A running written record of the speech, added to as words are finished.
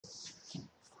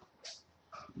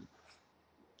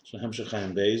So Hemshech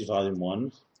Chaim Beis, Volume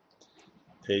 1,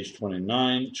 page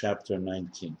 29, chapter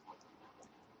 19.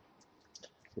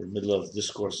 We're in the middle of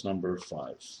discourse number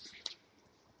 5.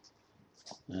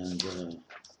 And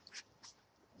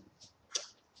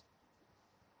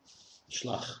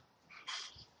Shlach.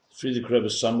 Friedrich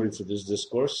Rebbe's summary for this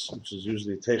discourse, which is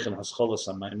usually Teichen Hascholas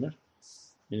HaMaimer,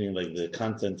 meaning like the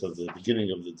content of the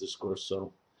beginning of the discourse,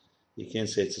 so you can't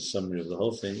say it's a summary of the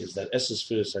whole thing, is that Esses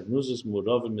Spheres Agnuzis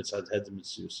Mu'uravim Mitzad Hed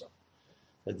Mitziyusa.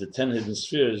 That the 10 hidden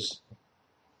spheres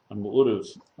are Mu'urav,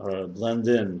 are blend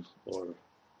in, or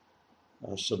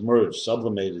are submerged,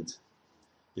 sublimated,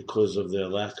 because of their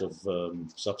lack of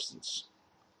substance.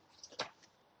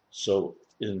 So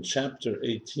in chapter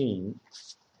 18,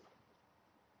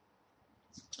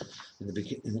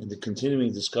 in the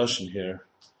continuing discussion here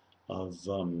of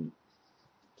the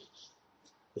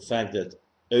fact that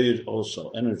Eir also,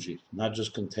 energy, not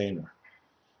just container,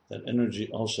 that energy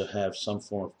also have some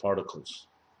form of particles,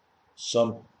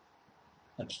 some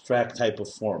abstract type of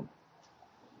form.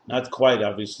 Not quite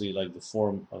obviously like the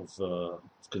form of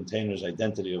containers,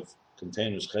 identity of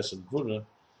containers, Chesed Gvura,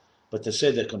 but to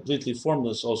say they're completely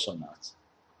formless, also not.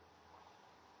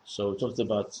 So we talked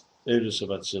about Eiris of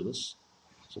Atzilus.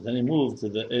 So then he moved to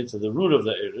the root of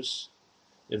the Eiris.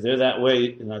 If they're that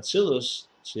way in Atzilus,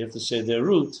 so you have to say their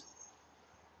root,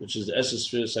 which is the Esses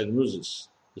Spheres Agnuzis,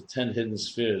 the 10 hidden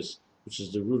spheres, which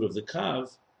is the root of the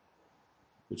Kav,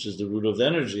 which is the root of the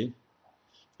energy,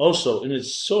 also in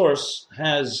its source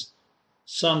has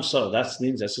some, so that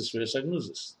means Esses Spheres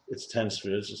Agnuzis. It's 10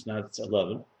 spheres, it's not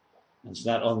 11, and it's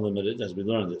not unlimited, as we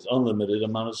learned. There's unlimited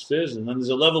amount of spheres, and then there's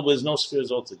a level where there's no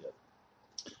spheres altogether.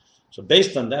 So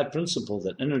based on that principle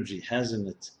that energy has in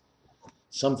it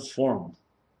some form,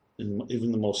 in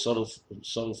even the most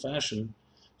subtle fashion,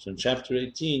 so in chapter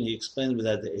 18, he explained with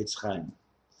that the Eitz Chaim.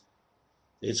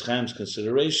 The Eitz Chaim's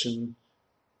consideration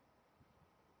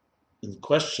in the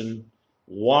question,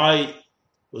 why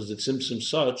was the Tzimtzum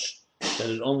such that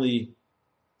it only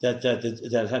that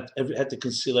had to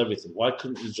conceal everything? Why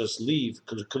couldn't it just leave?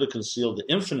 Because it could have concealed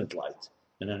the infinite light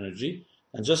and energy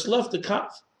and just left the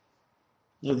Kav.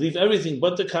 Leave everything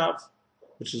but the Kav,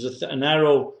 which is a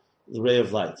narrow ray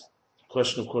of light. The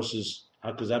question, of course, is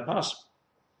how is that possible?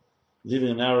 Leaving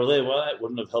a narrow ray, well, that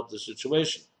wouldn't have helped the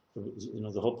situation.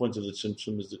 The whole point of the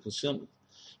Tzimtzum is the concealment.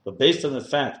 But based on the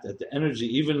fact that the energy,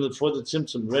 even before the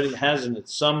Tzimtzum, already has in it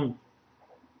some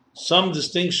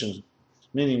distinction,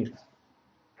 meaning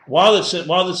before there's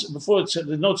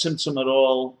no Tzimtzum at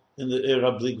all in the Eir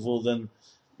HaBli Gvul,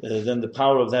 then the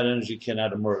power of that energy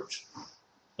cannot emerge,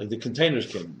 like the containers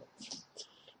can emerge.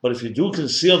 But if you do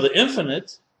conceal the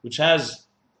infinite, which has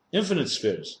infinite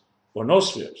spheres or no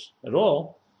spheres at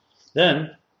all,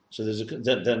 then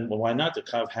why not? The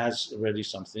Kav has already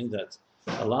something that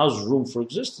allows room for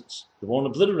existence. It won't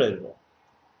obliterate it all.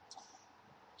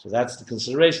 So that's the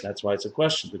consideration. That's why it's a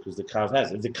question, because the Kav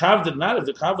has. If the Kav did not, if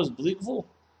the Kav was Bli Gvul,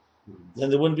 then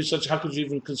there wouldn't be such. How could you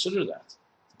even consider that?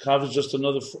 The Kav is just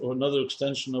another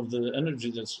extension of the energy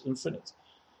that's infinite.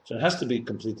 So it has to be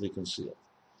completely concealed.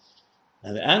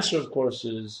 And the answer, of course,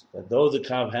 is that though the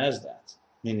Kav has that,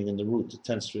 meaning in the root, the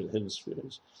 10 hidden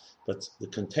spheres, but the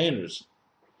containers,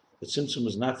 the Tzimtzum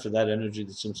is not for that energy,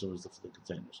 the Tzimtzum is for the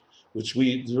containers.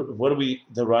 What do we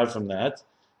derive from that?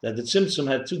 That the Tzimtzum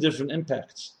had two different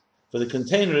impacts. For the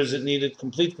containers, it needed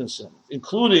complete concealment,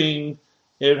 including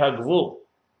Eir HaGvul.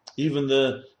 Even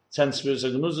the 10 spheres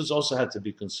of Agnuzis also had to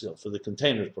be concealed for the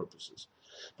container purposes.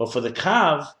 But for the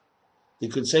Kav, you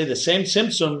could say the same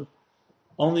Tzimtzum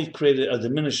only created a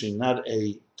diminishing, not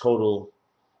a total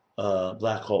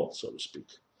black hole, so to speak.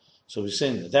 So we're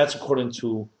saying that's according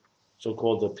to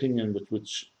so-called opinion with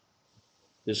which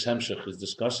this Hemshech is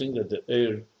discussing, that the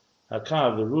Eir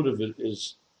HaKav, the root of it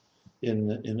is in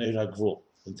Eir HaGvul,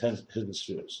 in 10 hidden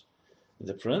spheres. In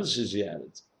the parentheses he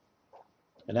added,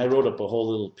 and I wrote up a whole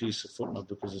little piece of footnote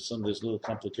because there's little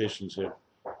complications here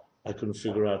I couldn't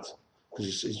figure out,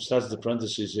 because he starts the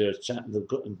parentheses here,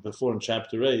 before in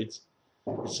chapter 8,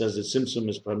 it says that Tzimtzum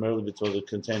is primarily for the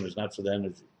containers, not for the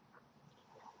energy.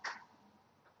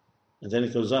 And then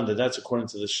it goes on that that's according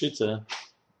to the Shita,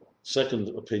 second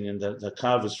opinion, that the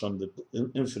Kav is from the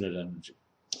infinite energy.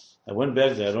 I went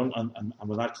back there. I'm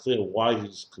not clear why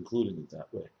he's concluding it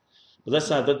that way, but that's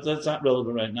not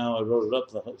relevant right now. I wrote it up.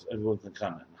 Everyone can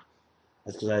comment.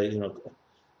 That's because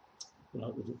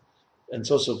and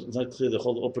it's also not clear the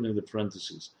whole opening of the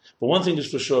parentheses. But one thing is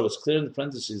for sure, it's clear in the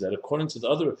parentheses that according to the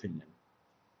other opinion,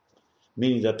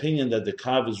 meaning the opinion that the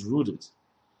Kav is rooted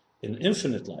in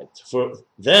infinite light, for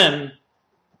then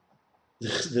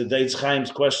the Eitz Chaim's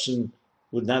question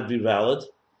would not be valid,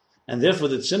 And therefore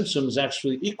the tzimtzum is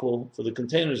actually equal for the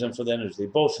containers and for the energy. They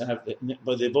both have,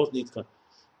 but they both need,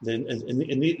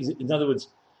 in other words,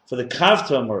 for the kav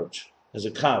to emerge as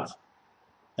a kav,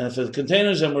 and for the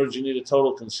containers to emerge, you need a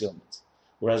total concealment.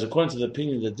 Whereas according to the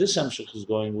opinion that this Amshach is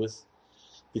going with,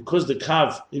 because the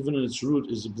kav, even in its root,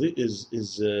 is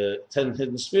 10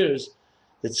 hidden spheres,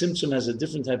 the tzimtzum has a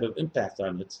different type of impact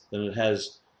on it than it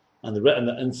has on the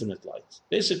infinite light.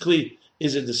 Basically,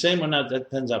 is it the same or not? That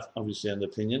depends obviously on the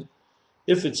opinion.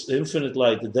 If it's the infinite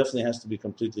light, it definitely has to be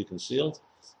completely concealed.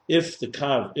 If the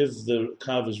kav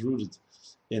is rooted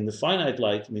in the finite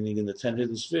light, meaning in the 10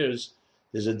 hidden spheres,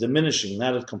 there's a diminishing,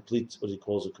 not a complete, what he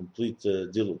calls a complete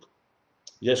dilug.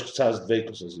 Yesh ktaz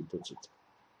dveikus, as he puts it.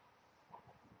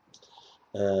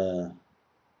 The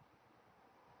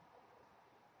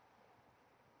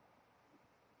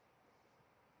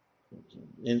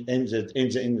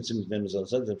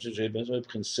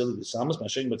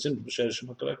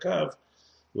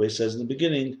way it says in the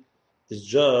beginning is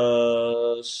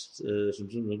just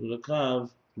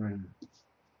Right.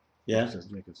 yeah.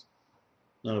 Says Lakers.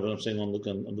 No, but I'm saying I'm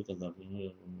looking at that.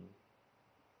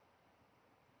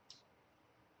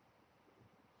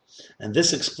 And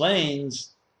this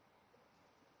explains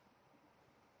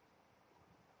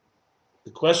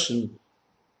the question: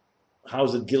 how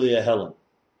is it Gilead Helen?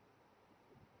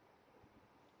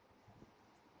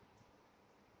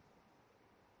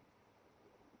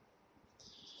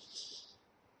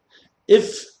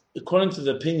 If, according to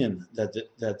the opinion that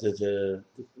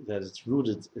it's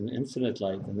rooted in infinite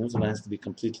light and infinite has to be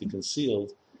completely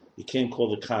concealed, you can't call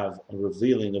the kav a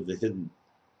revealing of the hidden.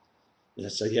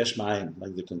 It's a yesh ma'ayin,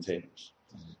 like the containers.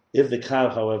 If the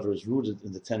kav, however, is rooted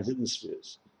in the 10 hidden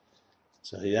spheres,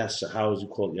 so he asks, so how is it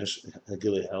called yesh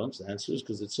Gilead Helen? The answer is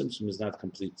because the tzimtzum is not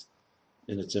complete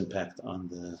in its impact on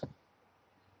the.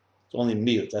 It's only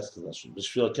miyut. That's the lesson.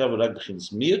 B'shvil kav rag is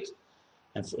miyut.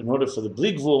 And in order for the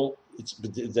bligvul, it's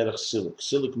derech siluk.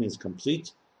 Siluk means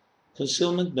complete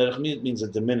concealment. Derech miyut means a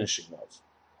diminishing of.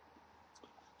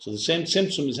 So the same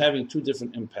tzimtzum is having two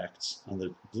different impacts on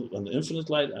the infinite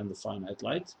light and the finite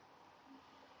light.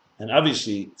 And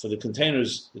obviously, for the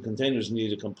containers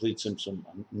need a complete tzimtzum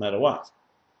no matter what.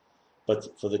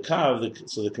 But for the kav,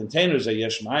 so the containers are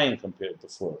yesh ma'ayin compared to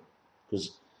before,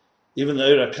 because even the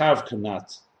Eira kav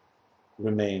cannot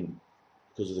remain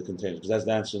because of the containers, because that's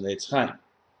the answer in the Eitz Chaim.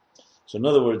 So in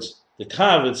other words, the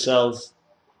kav itself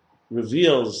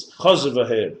reveals chazer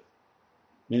v'her,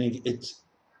 meaning it's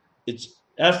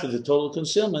after the total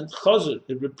concealment, chazer,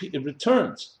 it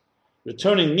returns.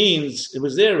 Returning means it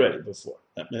was there already before.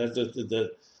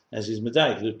 As he's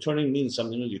medayik, returning means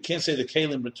something new. You can't say the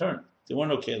kalim returned. There were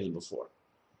no kalim before.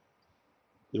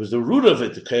 There was the root of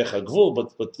it, the keich hagvul,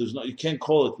 but there's no. You can't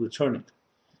call it returning.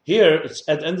 Here, it's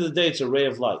at the end of the day, it's a ray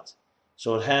of light.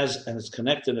 So it has, and it's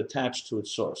connected, attached to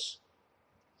its source.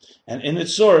 And in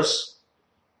its source,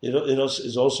 it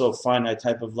is also a finite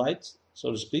type of light,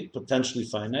 so to speak, potentially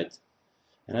finite.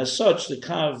 And as such, the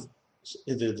kav,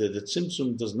 the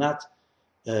tzimtzum does not,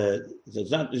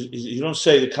 you don't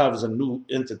say the kav is a new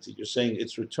entity, you're saying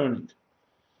it's returning.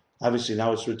 Obviously,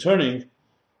 now it's returning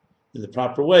in the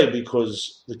proper way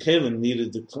because the kalim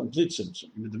needed the complete tzimtzum.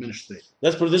 In the diminished state.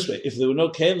 Let's put it this way: if there were no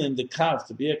kalim, the kav,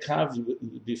 to be a kav, it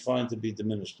would be fine to be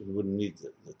diminished. You wouldn't need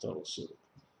the total siluk,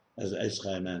 as Eitz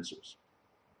Chaim answers.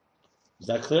 Is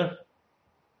that clear?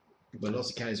 But it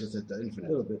also carries with it the infinite. A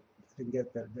little bit. I didn't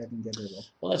get that. I didn't get it all.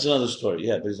 Well, that's another story.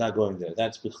 Yeah, but he's not going there.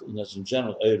 That's in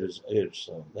general. Is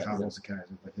so. Kav also carries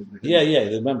with it. Yeah.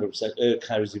 Remember, it's like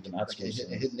carries even Like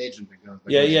atzmos. a hidden agent that goes.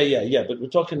 Yeah. But we're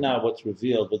talking now what's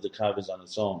revealed, what the kav is on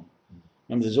its own.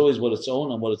 Remember, there's always what its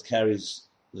own and what it carries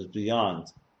is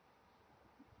beyond.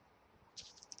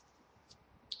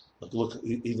 Look,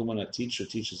 even when a teacher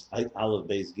teaches Aleph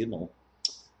Beis Gimel,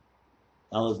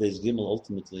 Aleph Beis Gimel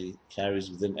ultimately carries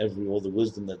within all the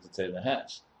wisdom that the Torah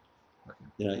has.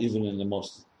 Okay. Even in the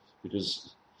most,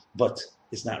 but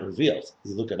it's not revealed.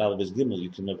 You look at Aleph Beis Gimel, you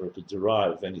can never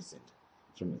derive anything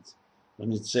from it.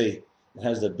 When you say it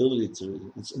has the ability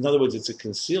to, in other words, it's a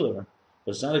concealer,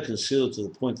 but it's not a concealer to the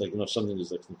point like, something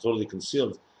is like totally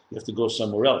concealed, you have to go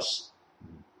somewhere else.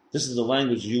 This is the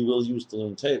language you will use to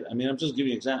learn Torah. I mean, I'm just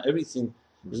giving you an example. Everything,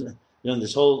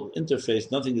 this whole interface,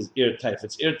 nothing is airtight. If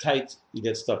it's airtight, you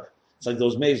get stuck. It's like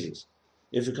those mazes.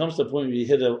 If it comes to the point where you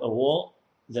hit a wall,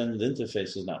 then the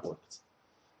interface is not worked.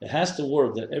 It has to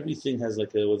work that everything has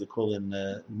like what they call in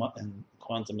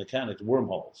quantum mechanics,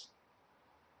 wormholes.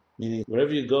 Meaning,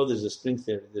 wherever you go, there's a string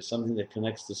theory. There's something that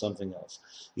connects to something else.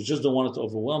 You just don't want it to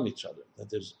overwhelm each other. That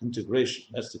there's integration.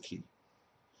 That's the key.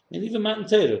 And even Matan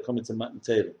Torah, coming to Matan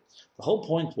Torah, the whole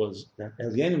point was that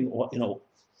Elyenim,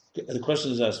 The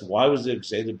question is asked, why was there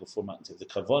Gzeda before Matan Torah? The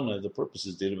Kavanah, the purpose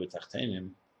is Dira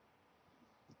B'Tachtenim.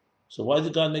 So why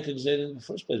did God make a Gzeda in the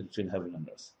first place between heaven and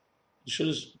earth? He should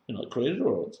have, created a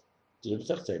world, Dira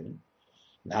B'Tachtenim.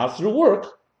 Now through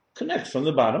work, connect from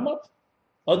the bottom up.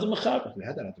 Adam Mechaber. We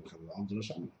had that at the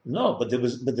Mechaber. No, but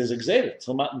there's a Gzeda.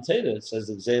 Till Matan Torah, it says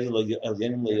the Gzeda Al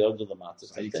Yenim Le'Yod L'Mata.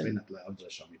 So how you explain that Abdul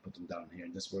Hashem? You put them down here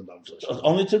in this world, Abdul Hashem.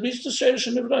 Only to reach the Sheresh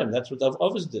and Ibrahim. That's what the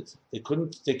Avos did. They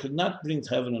could not bring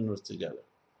heaven and earth together.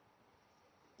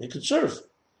 They could serve.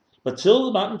 But till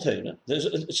the Matan Torah,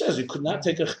 it says you could not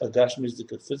take a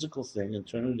Gashmizik, a physical thing, and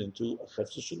turn it into a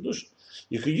Chefetz Kedusha.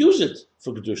 You could use it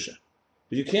for Kedusha,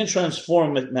 but you can't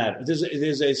transform it matter.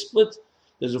 There's a split.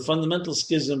 There's a fundamental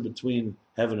schism between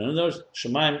heaven and earth.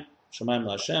 Shemaim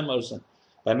Lashem.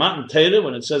 By Matan Torah,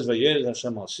 when it says Vayered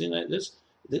Hashem al Sinai, this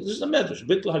is the medrash.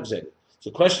 Bittul Hagzeda.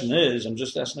 So the question is, I'm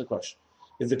just asking a question.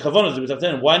 If the kavanah is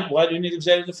B'Tachtenim, why do you need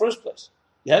Gzeda in the first place?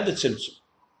 You had the tzimtzum.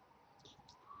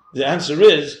 The answer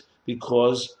is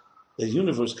because the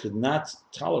universe could not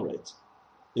tolerate.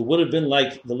 It would have been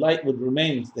like the light would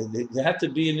remain. They had to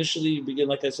be initially, you begin,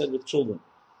 like I said, with children.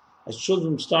 As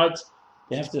children start,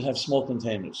 they have to have small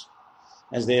containers.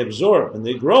 As they absorb and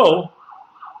they grow,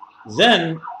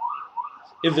 then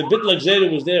if the Bittul Hagzeda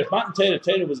was there, if Matan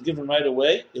Torah was given right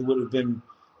away, it would have been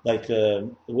like,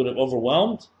 it would have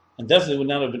overwhelmed and definitely would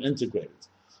not have been integrated.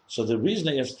 So the reason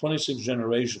that you have 26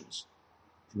 generations,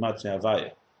 Matnei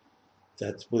Havaya,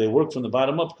 that where they work from the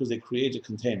bottom up because they create a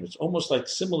container. It's almost like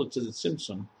similar to the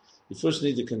Tzimtzum. You first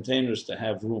need the containers to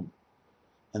have room.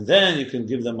 And then you can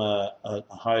give them a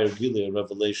higher Gilui, a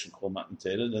revelation called Matan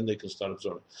Torah, and then they can start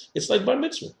absorbing. It's like Bar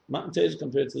Mitzvah. Matan Torah is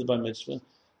compared to the Bar Mitzvah.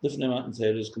 Lifnei Matan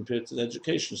Torah is compared to the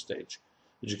education stage.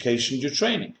 Education, you're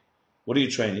training. What are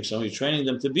you training? So you're training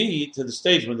them to be to the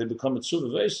stage when they become a Tzuva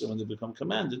Vesa, when they become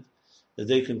commanded, that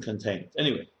they can contain it.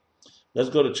 Anyway, let's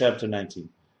go to chapter 19.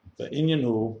 The Inyan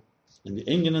Hu, and the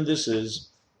Inyan in this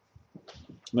is,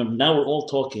 remember now we're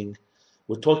talking,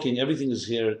 everything is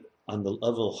here on the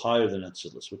level higher than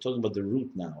Atzilus. We're talking about the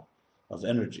root now of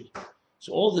energy.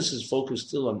 So all this is focused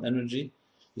still on energy.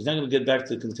 He's not going to get back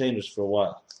to the containers for a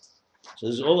while. So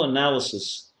there's all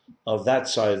analysis of that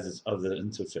side of the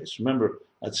interface. Remember,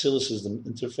 Atzilus is the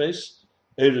interface.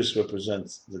 Eris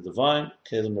represents the divine.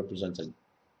 Kalim represents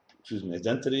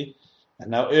identity.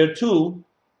 And now Air 2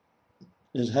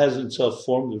 has itself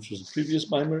formed, which was the previous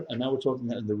mimer, and now we're talking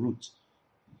about the root.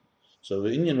 So the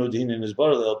Inyan Udin in his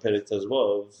Baral Perek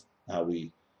Tazvav, how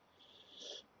we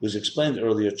was explained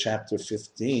earlier, chapter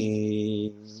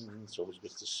 15. It's always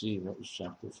good to see what was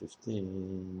chapter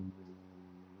 15.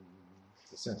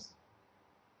 It says.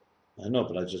 I know,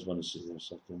 but I just want to see there a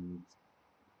second.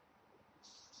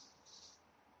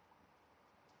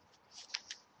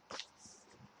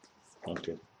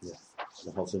 Okay, yeah.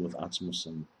 The whole thing with Atzmus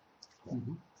and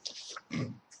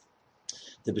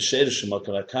the B'Sheir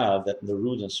Shemakar HaKav, that the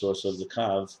root and source of the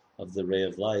Kav, of the ray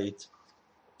of light,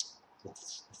 the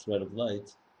thread of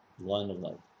light, the line of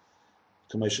light.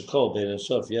 Kamei Shekol, Bein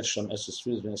Sof, Yesh Sham Esses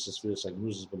Sfiris, Ben Esses Sfiris,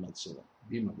 Agnuzes B'Matzila.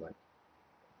 Beam of light.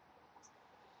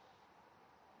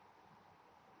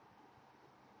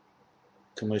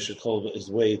 Kamei Shekol is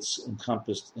the way it's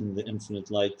encompassed in the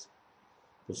infinite light.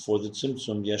 Before the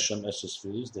Tzimtzum, Yesh Sham Esses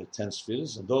Sfiris, there are 10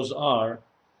 spheres, and those are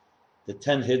the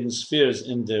 10 hidden spheres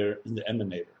in the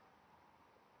emanator.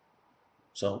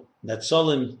 So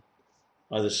Netzalim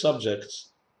are the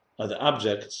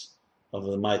objects of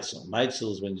the Maitzel.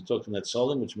 Maitzel is when you're talking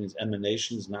Netzalim, which means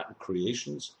emanations, not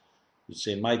creations. You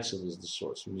say Maitzel is the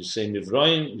source. When you say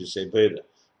Nivroim, you say Beira.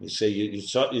 When you say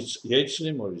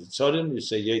Yetzrim or Yitzorim, you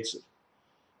say Yetzer.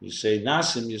 You say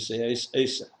Nasim, you say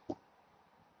Esa.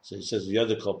 So he says the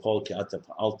other called Paul Ke'ata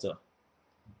Pa'alta.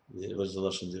 It was the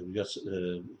lesson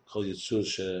called Yitzur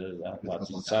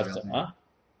She'atzarta.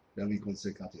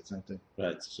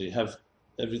 Right. So you have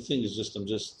everything is just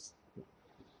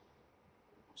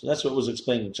So that's what was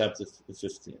explained in chapter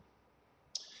 15.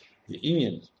 The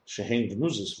Inyan Shehein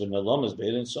Gnuzis v'Nalamas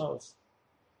Be'erin Sof.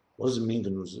 What does it mean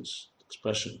Gnuzis?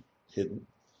 Expression hidden.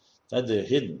 That they're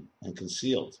hidden and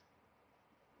concealed.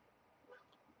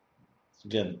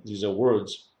 Again, these are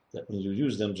words that when you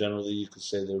use them generally, you could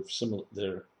say they're similar.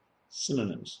 They're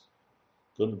synonyms.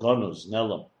 Gonus,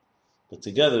 Nelam. But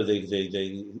together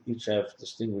they each have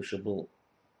distinguishable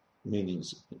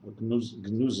meanings.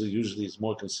 Gnuza usually is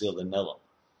more concealed than Nelam.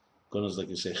 Gonus, like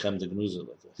you say, Chem de Gnuza,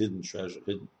 like a hidden treasure,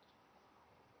 hidden.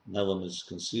 Nelam is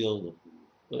concealed.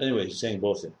 But anyway, he's saying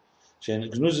both here.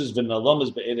 Gnuza is v'Nelam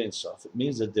is be'erein sof. It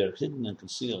means that they're hidden and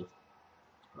concealed.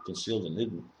 Concealed and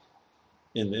hidden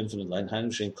in the infinite line.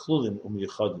 Hainu klulin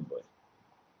yichadim boy.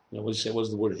 What do you say? What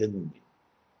does the word hidden mean?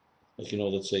 Like,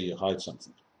 let's say you hide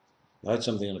something. You hide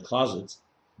something in a closet,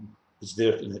 it's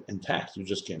there intact, you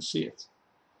just can't see it.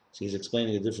 So he's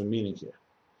explaining a different meaning here.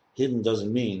 Hidden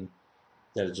doesn't mean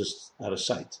that it's just out of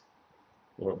sight,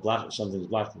 or something's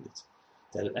blocking it.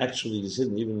 That it actually is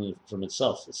hidden even from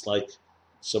itself. It's like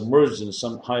submerged in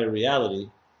some higher reality,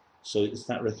 so it's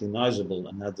not recognizable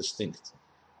and not distinct.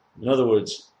 In other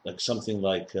words, like something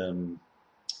like, trying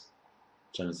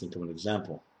to think of an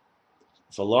example.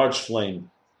 If a large flame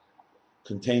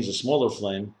contains a smaller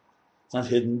flame, it's not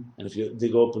hidden, and if you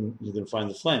dig open, you can find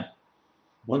the flame.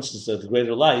 Once it's at the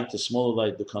greater light, the smaller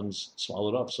light becomes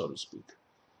swallowed up, so to speak.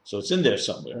 So it's in there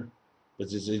somewhere, but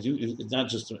it's not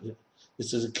just,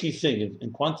 this is a key thing.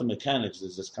 In quantum mechanics,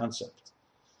 there's this concept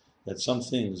that some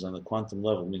things on the quantum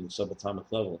level, meaning subatomic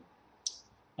level,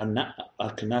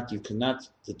 you cannot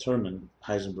determine.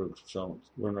 Heisenberg found,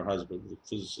 Werner Heisenberg, the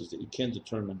physicist, that you can't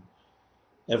determine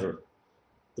ever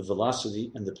the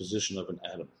velocity and the position of an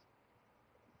atom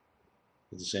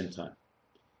at the same time.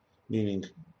 Meaning,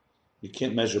 you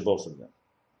can't measure both of them.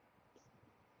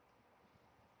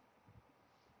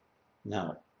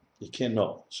 Now, you can't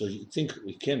know. So you think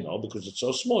we can know because it's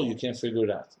so small you can't figure it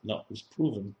out. No, it was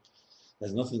proven. It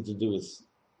has nothing to do with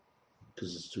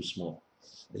because it's too small.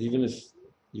 And even if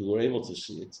you were able to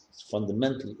see it, it's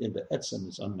fundamentally in the etzem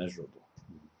is unmeasurable.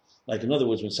 Like in other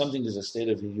words, when something is a state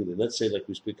of hiyudah, let's say like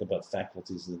we speak about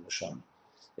faculties in the neshama,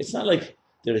 it's not like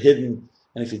they're hidden,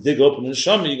 and if you dig open the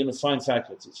neshama, you're going to find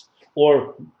faculties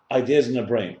or ideas in the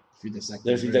brain. If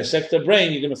you dissect the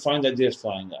brain, you're going to find ideas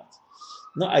flying out.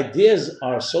 No, ideas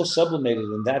are so sublimated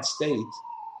in that state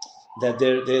that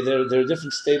they're a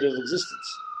different state of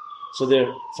existence. So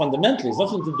they're fundamentally, it's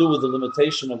nothing to do with the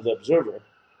limitation of the observer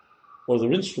or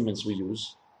the instruments we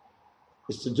use.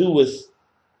 It's to do with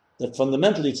that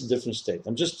fundamentally it's a different state.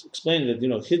 I'm just explaining that,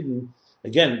 hidden,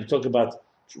 again, we talk about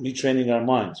retraining our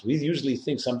minds. We usually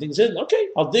think something's hidden. Okay,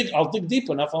 I'll dig deep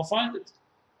enough, I'll find it.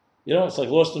 It's like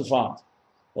lost and found,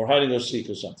 or hide and go seek,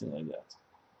 or something like that.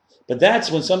 But that's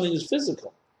when something is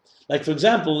physical. Like, for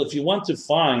example, if you want to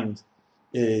find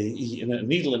a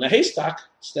needle in a haystack,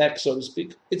 stack, so to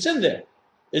speak, it's in there.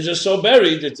 It's just so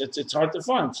buried, it's hard to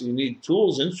find. So you need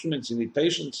tools, instruments, you need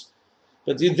patience.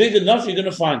 But you dig enough, you're going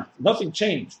to find it. Nothing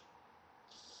changed.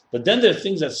 But then there are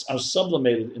things that are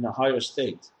sublimated in a higher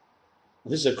state.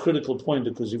 And this is a critical point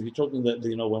because if you're talking that,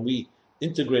 when we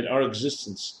integrate our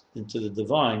existence into the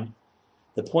divine,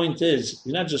 the point is,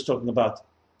 you're not just talking about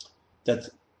that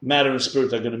matter and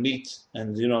spirit are going to meet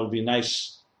and, it'll be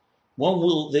nice.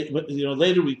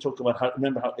 Later we talk about how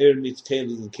air meets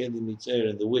Kali and Kali meets air,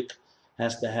 and the wick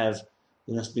has to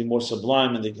be more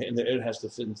sublime and the air has to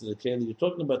fit into the Kali. You're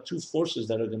talking about two forces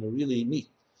that are going to really meet.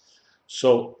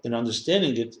 So in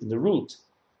understanding it in the root,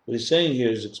 what he's saying here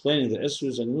is explaining that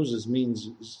Esrus and Nuzas means,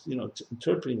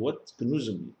 interpreting what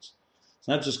Genuza means. It's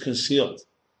not just concealed.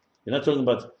 You're not talking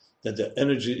about that the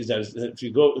energy is that if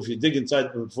you dig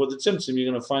inside before the tzimtzum, you're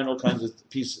going to find all kinds of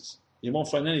pieces. You won't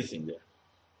find anything there.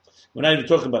 We're not even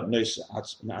talking about Neisa,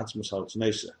 Atzmus Halutz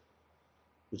Neisa.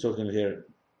 We're talking here.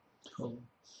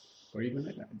 Or even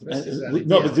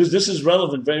but this is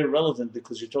relevant, very relevant,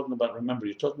 because you're talking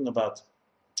about,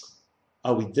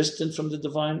 are we distant from the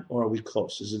divine or are we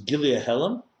close? Is it Gilead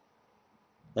Helam?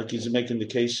 Like he's making the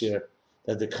case here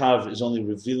that the Kav is only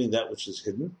revealing that which is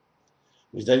hidden.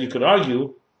 Because then you could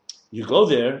argue, you go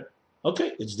there,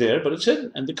 okay, it's there, but it's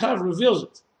hidden, and the Kav reveals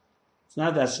it. It's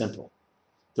not that simple.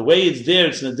 The way it's there,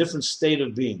 it's in a different state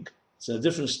of being. It's in a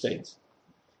different state.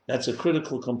 That's a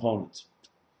critical component.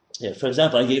 Yeah, for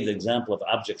example, I gave the example of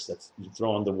objects that you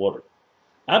throw in the water.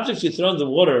 Objects you throw in the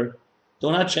water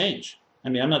do not change. I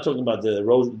mean, I'm not talking about the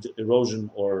erosion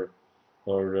or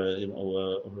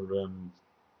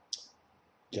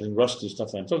getting rusty and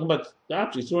stuff. I'm talking about the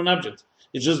object. You throw an object.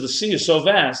 It's just the sea is so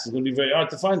vast, it's going to be very hard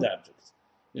to find the object.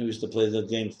 We used to play the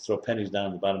game to throw pennies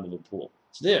down the bottom of a pool.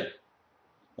 It's there.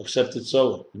 Except it's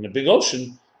so in a big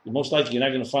ocean, most likely you're not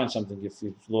going to find something if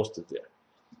you've lost it there.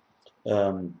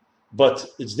 But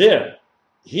it's there.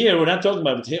 Here we're not talking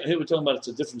about it. Here we're talking about it's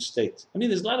a different state. I mean,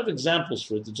 there's a lot of examples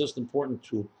for it. It's just important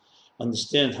to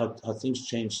understand how things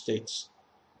change states.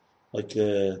 Like,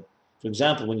 for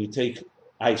example, when you take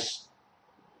ice,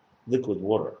 liquid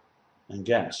water, and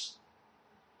gas.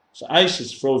 So ice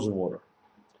is frozen water.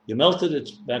 You melt it,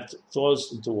 it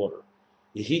thaws into water.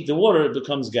 You heat the water, it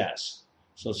becomes gas.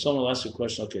 So someone will ask you a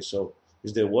question, okay, so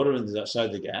is there water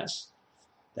inside the gas?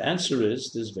 The answer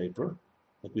is there's vapor.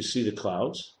 Like we see the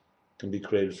clouds can be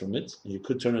created from it, and you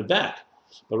could turn it back.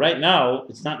 But right now,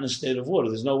 it's not in a state of water.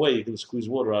 There's no way you can squeeze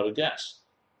water out of gas.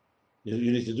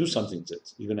 You need to do something to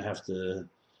it. You're going to have to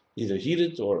either heat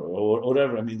it or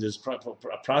whatever. I mean, there's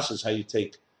a process how you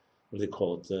take what do they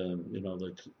call it?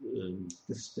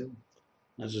 Distill.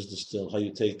 Not just distill. How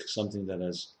you take something that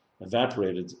has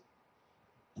evaporated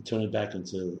and turn it back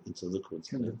into liquid.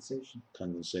 Condensation.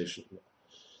 Condensation. Yeah.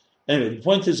 Anyway, the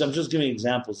point is, I'm just giving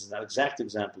examples. It's not exact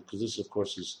example because this, of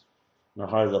course, is on a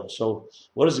higher level. So,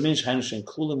 what does it mean?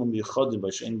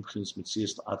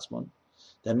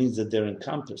 That means that they're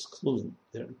encompassed, klulim.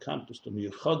 They're encompassed, and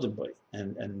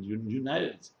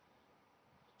united.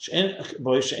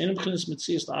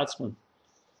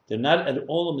 They're not at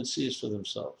all a mitzias for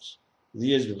themselves. To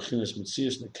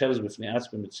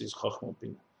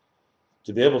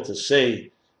be able to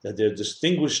say that they're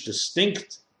distinguished,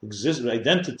 distinct,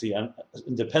 identity,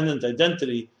 independent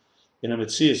identity in a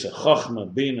mitzias, a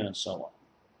chachma, bina, and so on.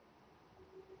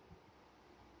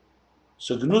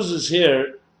 So Gnuz is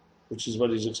here, which is what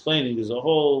he's explaining, is a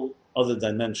whole other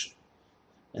dimension.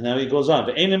 And now he goes on.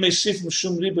 This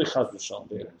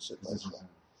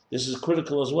is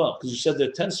critical as well, because you said there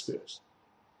are 10 spheres.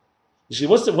 You see,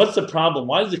 what's the problem?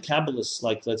 Why do the Kabbalists,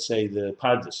 like, let's say, the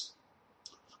Pardes,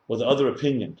 or the other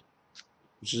opinion,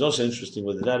 which is also interesting,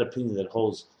 whether that opinion that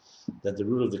holds that the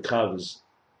root of the Kav is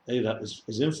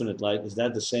infinite light, is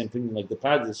that the same opinion like the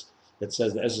Pardes that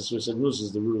says the Esses V'Sagnus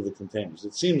is the root of the containers?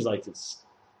 It seems like it's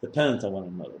dependent on one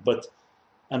another, but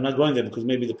I'm not going there because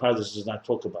maybe the Pardes does not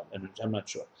talk about it. I'm not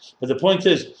sure. But the point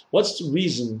is, what's the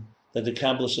reason that the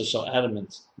Kabbalists are so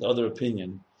adamant, the other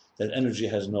opinion, that energy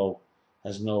has no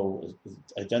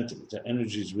identity? That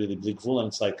energy is really blikvul, and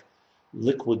it's like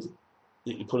liquid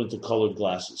that you put into colored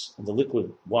glasses. And the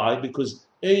liquid, why? Because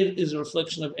Eir is a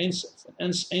reflection of Ein Sof.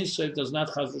 And Ein Sof does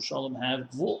not, chas v'shalom, have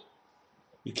gvul.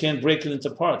 You can't break it into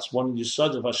parts. One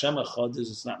Yisod of Hashem Echad is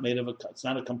it's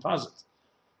not a composite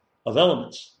of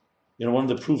elements. You know, one of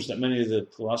the proofs that many of the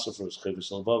philosophers,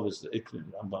 Chavis Lvav, is the Ikrim,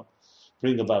 Rambam,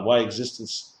 bring about why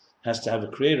existence has to have a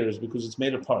creator is because it's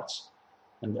made of parts.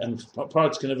 And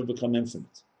parts can never become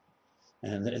infinite.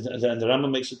 And the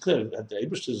Rambam makes it clear that the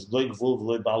Eibush is loy gvul,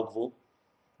 loy bal gvul,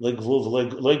 loy gvul,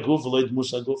 loy guf, loy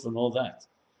musa guf, and all that.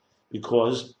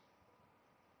 Because,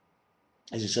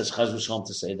 as he says, chas v'shalom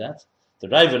to say that, the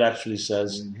Ravid actually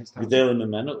says, Gedalim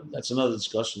Imenu. That's another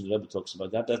discussion. The Rebbe talks about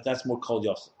that. That's more Kol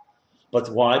Yachol. But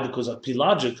why? Because a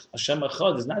logic, Hashem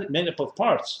Echad is not made up of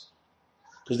parts.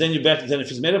 Because then if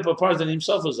he's made up of parts, then he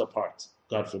himself is a part.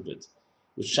 God forbid,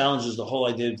 which challenges the whole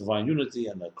idea of divine unity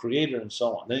and the Creator and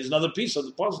so on. Then he's another piece of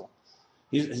the puzzle.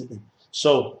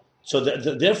 Therefore,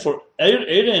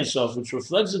 Eir Ein Sof, which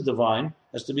reflects the divine,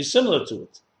 has to be similar to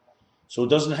it. So it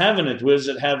doesn't have in it. Where does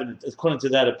it have in it? According to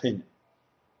that opinion.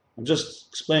 I'm just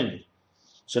explaining.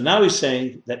 So now he's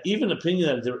saying that even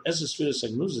opinion that there is a sphere of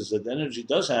sagnuzis, that the energy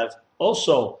does have,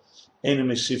 also Einu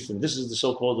Mesifim. This is the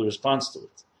so-called response to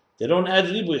it. They don't add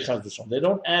ribui chas v'shalom. They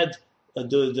don't add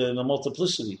the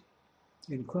multiplicity.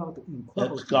 In quality.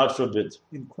 God forbid.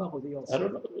 In quality also. I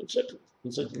don't know.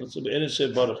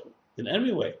 In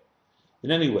any way.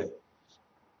 In any way.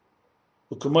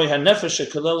 I does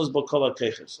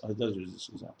use this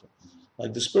example.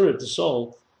 Like the spirit, the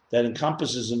soul, that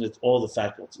encompasses in it all the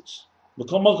faculties.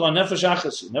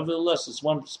 Nevertheless, it's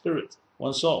one spirit,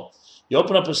 one soul. You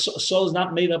open up a soul is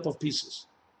not made up of pieces.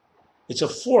 It's a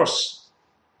force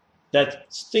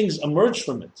that things emerge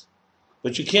from it.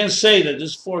 But you can't say that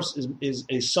this force is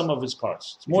a sum of its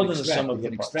parts. It's more than a sum of the parts. You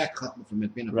can extract from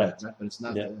it, right. But it's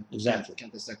not. Yeah, exactly.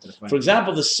 Can't dissect it. For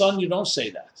example, the sun, you don't say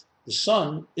that. The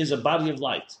sun is a body of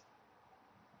light.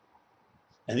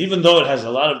 And even though it has a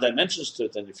lot of dimensions to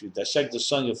it, and if you dissect the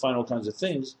sun, you'll find all kinds of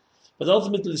things, but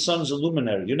ultimately the sun is a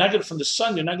luminary. You're not going from the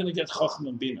sun, you're not going to get chacham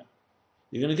and bina.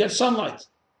 You're going to get sunlight.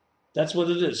 That's what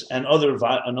it is. And other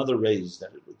rays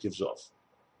that it gives off.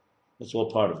 That's all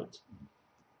part of it.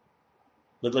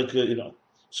 But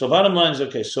so bottom line is,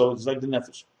 okay, so it's like the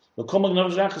nefesh.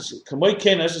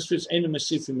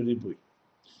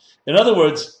 In other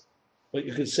words, what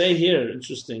you could say here,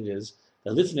 interesting, is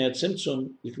that Lifnei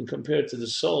Tzimtzum, you can compare it to the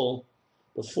soul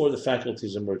before the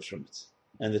faculties emerge from it.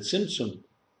 And the Tzimtzum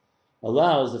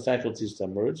allows the faculties to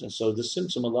emerge, and so the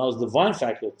Tzimtzum allows divine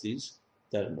faculties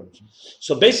that emerge.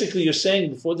 So basically you're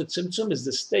saying before the Tzimtzum is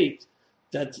the state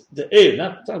that the Eir,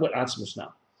 not talking about Atzmus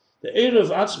now, the Eir of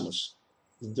Atzmus,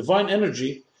 the divine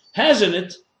energy, has in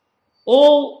it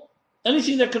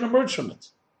anything that can emerge from it.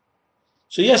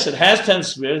 So yes, it has 10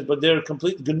 spheres, but they're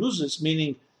complete genuzis,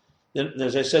 meaning,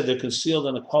 as I said, they're concealed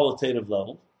on a qualitative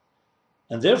level,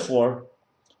 and therefore,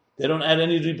 they don't add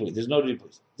any ribui. There's no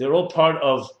ribui. They're all part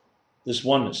of this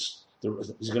oneness.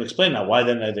 He's going to explain now why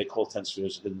then they call 10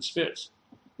 spheres hidden spheres.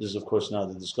 This is, of course, now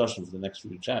the discussion for the next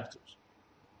few chapters.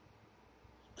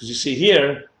 Because you see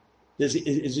here, as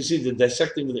you see, the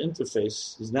dissecting of the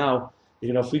interface is now,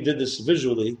 if we did this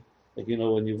visually, Like,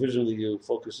 when you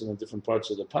focus on the different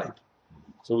parts of the pipe.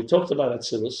 So we talked about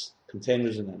Atzilus,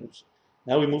 containers and energy.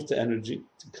 Now we move to energy,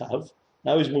 to Kav.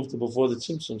 Now he's moved to before the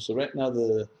Tzimtzum. So right now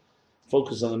the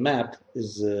focus on the map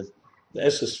is the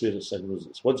Esospheres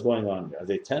Sagruzis. What's going on here? Are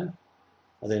they 10?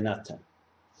 Are they not 10?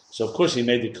 So of course he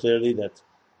made it clearly that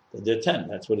they're 10.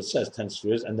 That's what it says, 10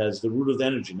 spheres, and that's the root of the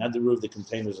energy, not the root of the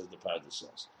containers of the Pardes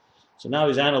cells. So now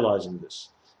he's analyzing this.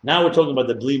 Now we're talking about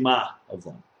the blima of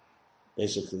them.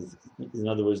 Basically, in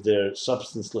other words, they're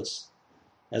substanceless,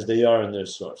 as they are in their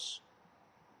source.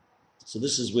 So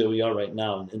this is where we are right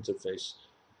now in the interface.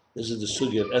 This is the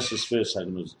sugya of Esospheres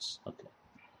Hagnuzis. Okay.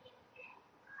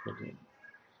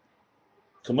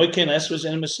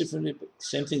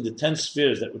 Same thing, the 10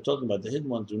 spheres that we're talking about, the hidden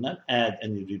ones, do not add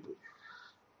any ribut.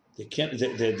 They can't.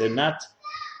 They're not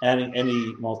adding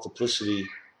any multiplicity,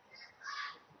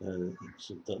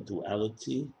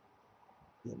 duality.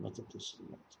 Yeah, multiplicity.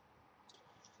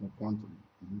 No quantum.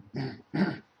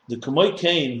 The Kamoy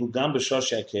Kain who gam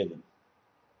b'shoshei hakelim.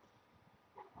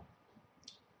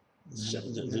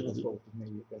 Manifold is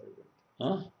maybe a better word.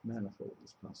 Huh? Manifold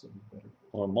is possibly better.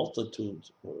 Or multitude,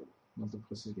 or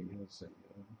Multiplicity has a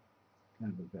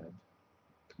kind of a bad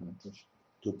connotation.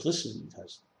 duplicity it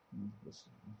has.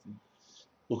 Multiplicity, I think.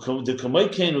 The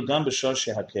Kamoy Kain who gam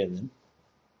b'shoshei hakelim.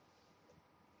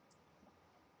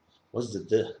 What's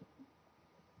the?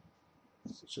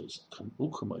 So it's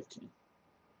Ukamai Kain.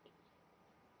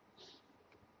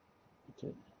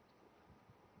 Okay.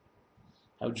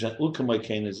 How Ukamai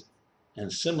Kain is,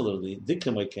 and similarly,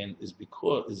 Dikamai Kain is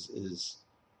because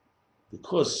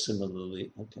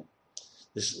similarly, okay.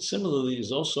 This similarly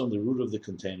is also in the root of the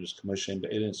containers,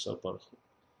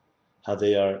 how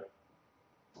they are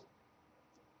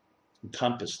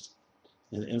encompassed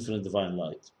in the infinite divine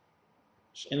light.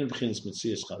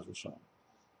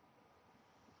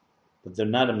 But they're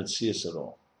not a Metzias at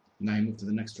all. Now you move to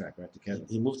the next track, right? To Kevin.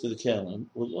 He moved to the Kevin.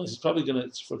 Well, he's probably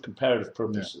it's for comparative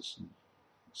purposes. Yeah.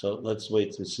 So let's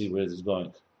wait to see where this is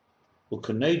going. Well,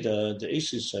 Kaneda, the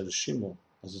Asis said Shimu,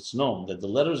 as it's known, that the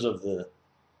letters of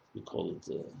we call it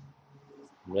the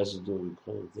residue, we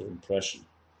call it the impression.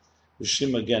 The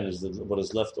Shim again is what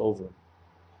is left over.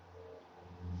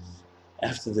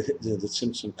 After the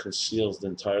Tzimtzum conceals the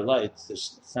entire light,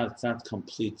 it's not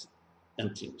complete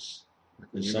emptiness.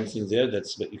 There's something there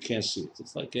but you can't see it.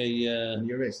 It's like you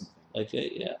erase something. Like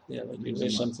you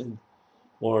erase something,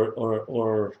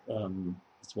 or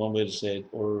it's one way to say it.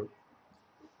 Or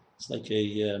it's like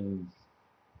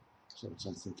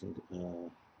something.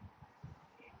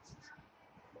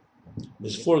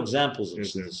 There's 4 examples of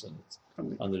this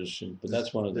under the Shin, but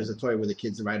that's one of them. There's a toy where the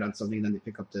kids write on something, and then they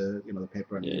pick up the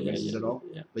paper and erase it all.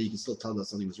 Yeah. But you can still tell that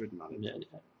something was written on it. Yeah.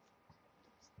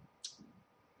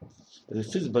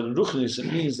 But in Ruchnis, it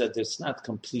means that it's not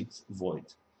complete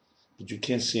void, but you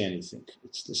can't see anything.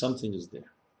 Something is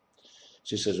there.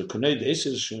 She says, the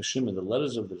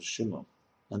letters of the Rishimah,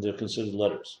 and they're considered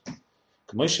letters.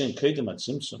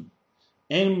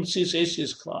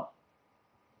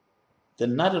 They're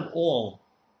not at all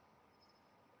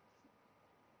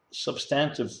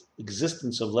substantive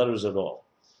existence of letters at all.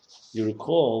 You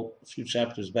recall a few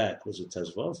chapters back, was it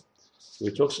Tezvav? Where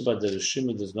he talks about that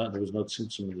Rishima there was no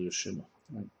tzimtzum in the Rishima.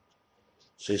 Right.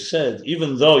 So he said,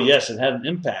 even though, yes, it had an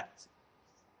impact,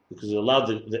 because it allowed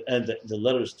the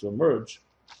letters to emerge.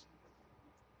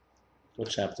 What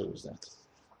chapter was that?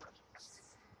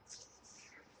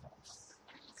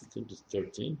 I think it's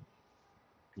 13.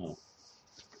 No.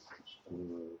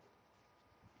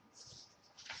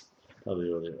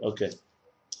 Probably earlier. Okay.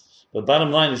 But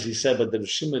bottom line is, he said, but the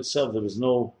Rishima itself, there was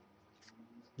no,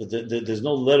 but there's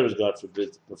no letters, God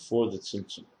forbid, before the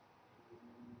Tzimtzum.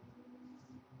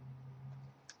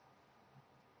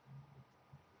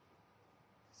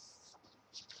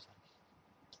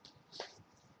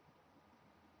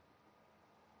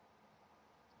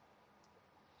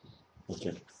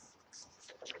 Okay.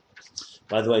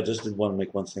 By the way, I just did want to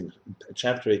make one thing.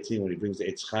 Chapter 18, when he brings the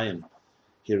Eitz Chaim,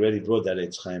 he already brought that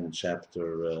Eitz Chaim in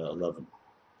chapter 11,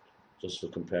 just for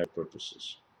comparative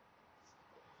purposes.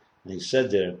 And he said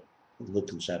there,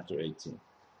 look in chapter 18.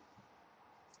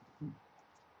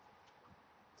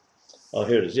 Oh,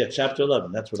 here it is. Yeah, chapter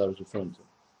 11. That's what I was referring to.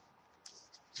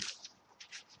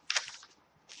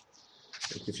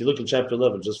 If you look in chapter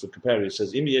 11, just for comparison, it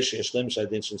says, "Imi yesh yeshlem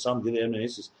shadin shensam gilei emne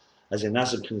esis as a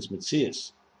nasib k'nis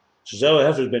mitzias." Shezau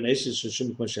hefers ben esis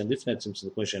sheshim k'mo she'en lifnetzim to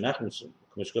the k'mo she'en achmitzim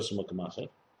k'mo shkosam o'kamacher.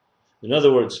 In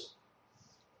other words,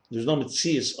 there's no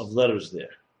mitzias of letters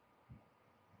there.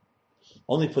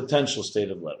 Only potential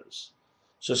state of letters.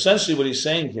 So essentially, what he's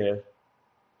saying here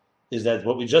is that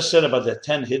what we just said about the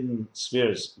 10 hidden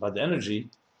spheres, about the energy,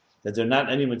 that they're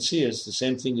not any Metzias, the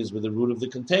same thing is with the root of the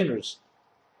containers.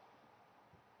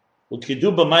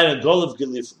 Ukidu b'mayra golav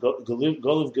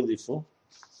gelifu.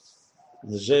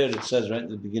 In the Zohar it says right in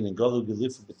the beginning, golav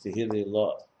gelifu b'tehirei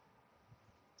law.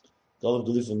 Golav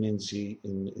gelifu means he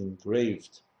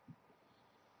engraved.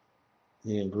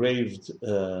 He engraved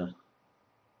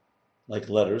like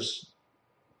letters.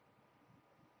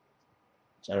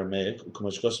 It's Aramaic.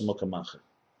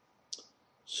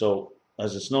 So,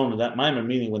 as it's known in that mimer,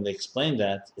 meaning when they explain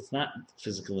that, it's not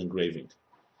physical engraving.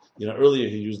 Earlier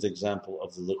he used the example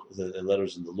of the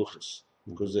letters in the luchas.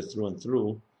 Because they're through and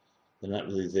through, they're not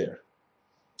really there.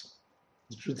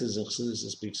 The truth is, in Chassidus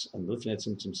it speaks, and looking at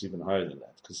Tzimtzum even higher than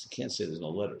that, because you can't say there's no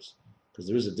letters. Because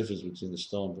there is a difference between the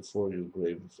stone before you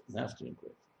engrave and after you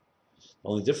engrave. The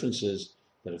only difference is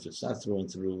that if it's not through and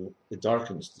through, it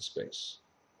darkens the space.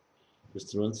 If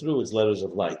it's through and through, it's letters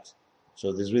of light.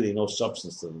 So there's really no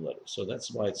substance to the letters. So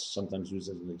that's why it's sometimes used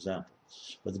as an example.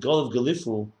 But the goal of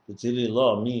Galifu, the Tili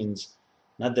law, means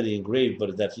not that he engraved,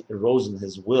 but that he arose in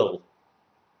his will.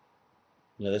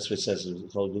 That's what it says.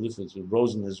 It's called Galifu. It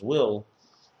arose in his will,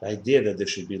 the idea that there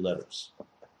should be letters.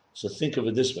 So think of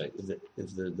it this way: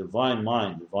 if the divine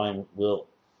mind, divine will,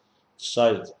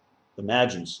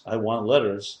 imagines, I want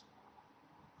letters.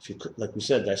 If you could, like we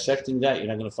said, dissecting that, you're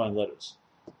not going to find letters,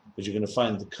 but you're going to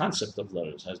find the concept of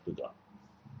letters has begun.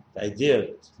 The idea of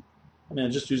it.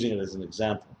 I'm just using it as an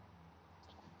example.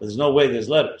 But there's no way there's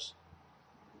letters.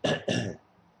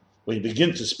 When you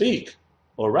begin to speak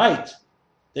or write,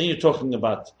 then you're talking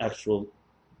about actual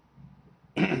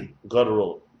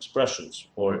guttural expressions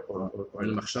or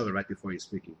the machshava right before you're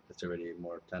speaking. That's already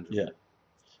more tangible. Yeah.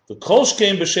 The kolsh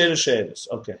came b'sheira sheiros.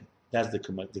 Okay, that's the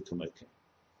Kumaike.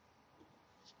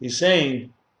 He's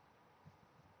saying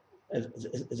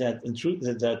that in truth,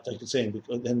 that like it's saying,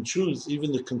 in truth,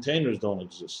 even the containers don't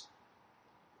exist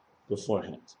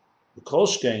beforehand. The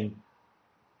kolsh came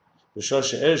b'sheira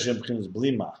sheiros b'chinas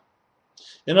blima.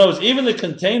 In other words, even the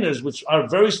containers, which are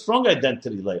very strong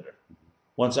identity later,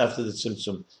 once after the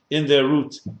Tzimtzum, in their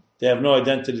root, they have no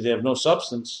identity, they have no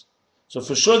substance. So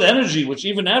for sure the energy, which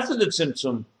even after the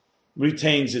Tzimtzum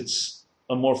retains its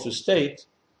amorphous state,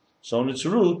 so in its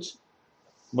root,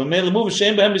 so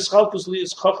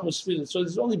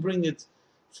it's only bringing it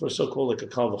for so-called like a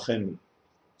kal v'chemer,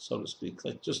 so to speak,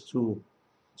 like just to,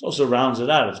 it also rounds it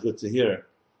out. It's good to hear,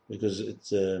 because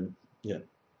it's, yeah.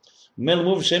 Going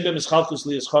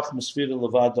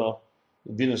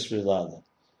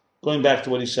back to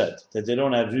what he said, that they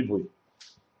don't have ribui.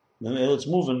 Let's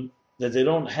move in, that they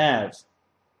don't have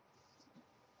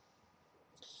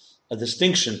a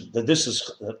distinction, that this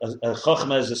is a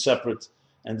chachma as a separate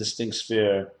and distinct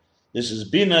sphere. This is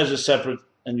bina as a separate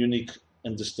and unique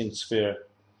and distinct sphere.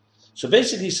 So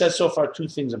basically, he said so far two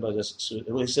things about this.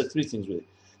 Well, he said three things really.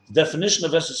 The definition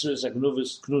of Esesur is that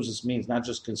Knuzis means not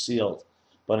just concealed,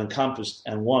 but encompassed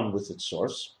and one with its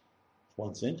source.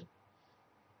 One thing.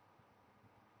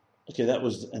 Okay, that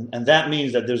was, and that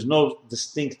means that there's no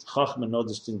distinct chachma, no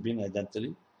distinct bina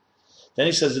identity. Then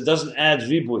he says it doesn't add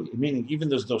ribui, meaning even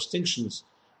those distinctions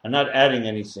are not adding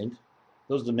anything.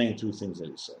 Those are the main two things that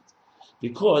he said.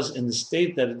 Because in the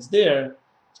state that it's there,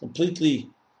 it's completely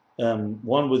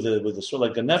one with a sort of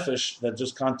like a nefesh that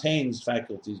just contains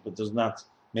faculties but does not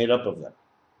made up of them,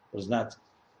 does not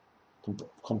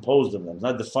composed of them,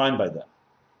 not defined by them.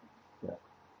 Yeah.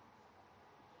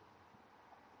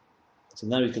 So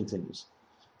now he continues.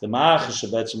 The ma'ach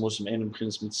shebetzim musim enim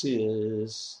b'chinas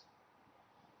mitzias.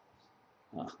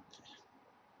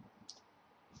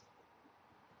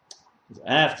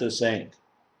 After saying,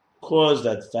 because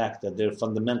that fact that they're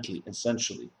fundamentally,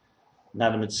 essentially,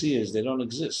 not a mitzias, they don't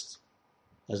exist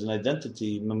as an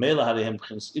identity. Mamela harihem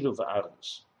b'chinas iru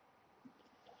v'arus.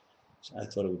 So I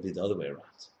thought it would be the other way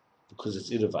around. Because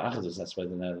it's iru v'achadus, that's why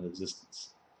they're not in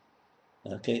existence.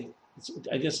 Okay,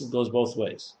 I guess it goes both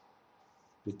ways.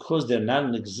 Because they're not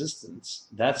in existence,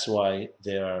 that's why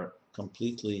they are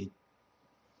completely.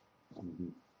 I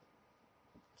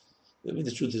mean,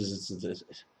 the truth is,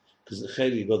 because the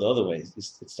chayr, you go the other way.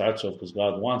 It starts off because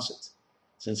God wants it.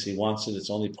 Since He wants it, it's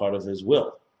only part of His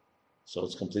will. So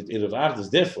it's complete iru v'achadus.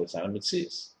 Therefore, it's not a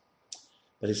mitzias.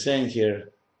 But he's saying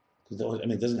here.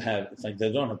 It doesn't have, it's like they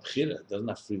don't have bchira, it doesn't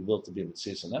have free will to be a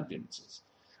mitzvah or not be a mitzvah.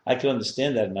 I can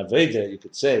understand that in Aveda, you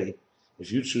could say, if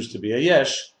you choose to be a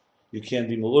yesh, you can't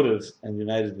be mu'uriv and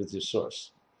united with your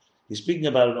source. He's speaking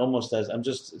about it almost as,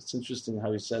 it's interesting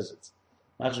how he says it.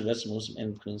 You have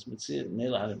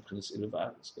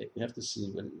to see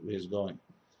where he's going.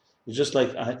 It's just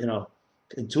like,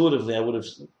 intuitively I would have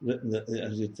written,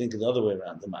 as you think the other way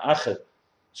around, the ma'achar,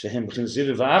 shehem b'chinas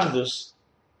iru v'achdus.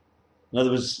 In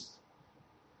other words,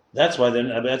 That's why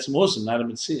that's Muslim, not a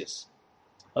Metzias.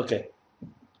 Okay.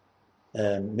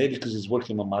 Maybe because he's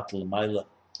working on Matal Maila.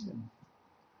 Yeah.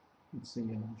 Let's see,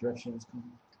 direction is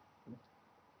coming.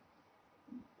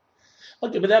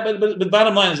 Okay, but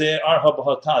bottom line is they are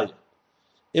Habahatalia.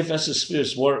 If Esses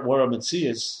spheres were a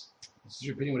Metzias, This is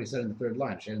repeating what he said in the third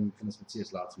line. Shem finis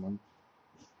Matthias Latzman,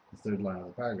 the third line of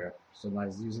the paragraph. So now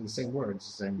he's using the same words,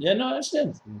 saying, yeah, no, I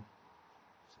understand. Yeah.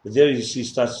 But there you see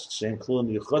starts Shein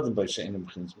Klum Yechodim by Shein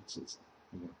B'chinas Metzias.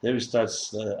 There he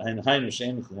starts Ein Hainu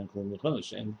Shein Klum Yechodim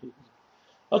Shein.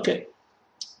 Okay.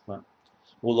 Well,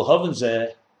 the Hoven Zeh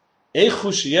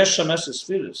Eichu Sheyesh Sham Esses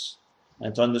spheres.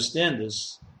 And to understand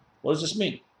this, what does this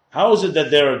mean? How is it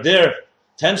that there are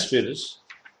 10 spheres?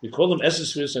 We call them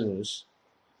Esses spheres and Rus.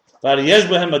 I mean,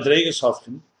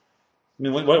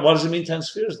 what does it mean 10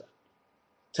 spheres then?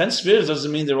 10 spheres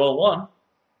doesn't mean they're all one.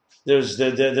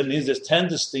 That means there's 10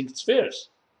 distinct spheres.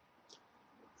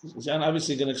 John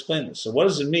obviously going to explain this. So what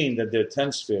does it mean that there are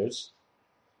 10 spheres,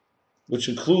 which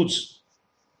includes,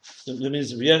 that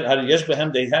means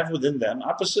they have within them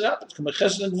opposite.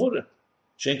 Chesed and Gvura.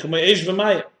 Chesed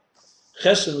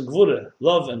and Gvura,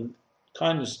 love and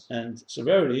kindness and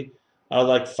severity, are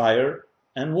like fire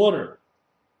and water.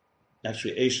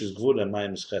 Actually, Eish is Gvura and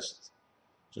Mayim is Chesed.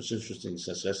 So it's interesting. It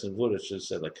says Chesed and Gvura. It should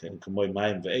say like Kamoy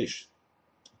Mayim ve'Eish.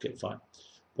 Okay, fine.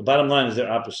 The bottom line is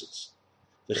they're opposites.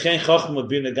 The Chen Chochma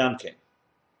Bina Gamkein.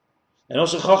 And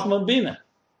also Chochma Bina.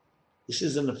 This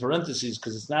is in the parentheses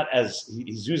because it's not as,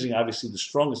 he's using obviously the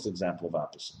strongest example of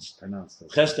opposites.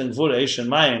 Chesed and Gvura, Eish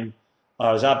and Mayim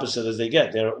are as opposite as they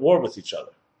get. They're at war with each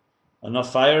other.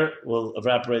 Enough fire will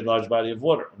evaporate a large body of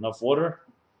water. Enough water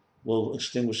will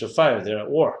extinguish a fire. They're at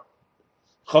war.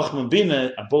 Chochma and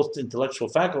Bina are both intellectual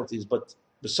faculties, but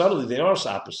subtly they are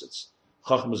also opposites.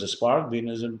 Chochma is a spark,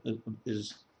 Bina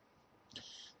is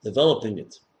developing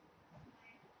it.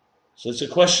 So it's a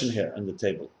question here on the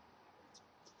table.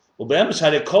 It's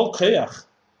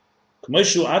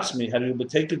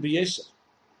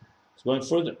going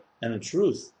further. And in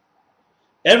truth,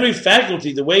 every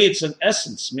faculty, the way it's in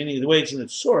essence, meaning the way it's in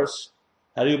its source,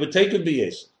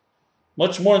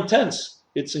 much more intense.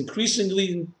 It's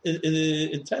increasingly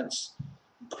intense,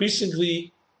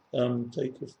 increasingly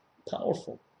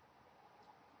powerful.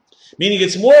 Meaning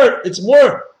it's more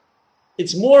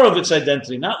of its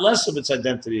identity, not less of its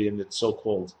identity in its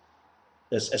so-called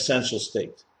essential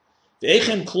state. Now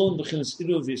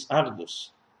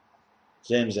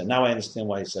I understand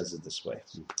why he says it this way.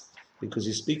 Because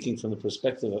he's speaking from the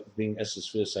perspective of being Esses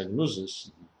Spheres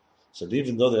Agnuzis. So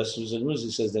even though they're Esses Spheres Agnuzis,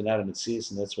 he says they're not a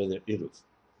Metzias, and that's why they're Iruv.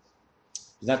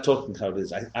 He's not talking how it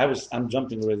is. I'm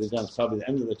jumping already the gun. Probably the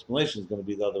end of the explanation is going to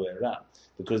be the other way around.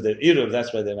 Because they're Iruv,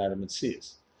 that's why they're not a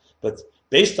Metzias. But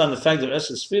based on the fact that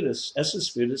Esses Spheres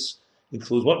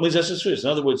includes, what means Esses Spheres?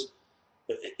 In other words,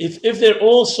 if they're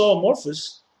all so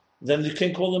amorphous, then you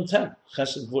can't call them 10.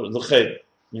 Chesed Gvura, L'chayr. I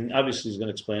mean, obviously he's going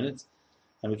to explain it.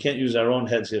 And we can't use our own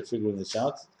heads here figuring this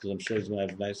out, because I'm sure he's going to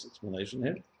have a nice explanation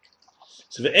here.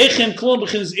 So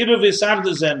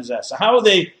how are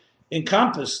they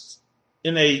encompassed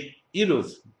in a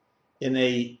iruv, in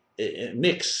a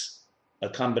mix, a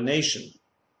combination?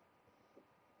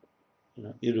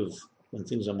 Iruv, when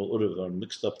things are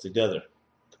mixed up together,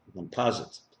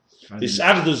 composite. And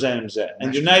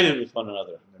united with one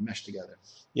another. They're meshed together.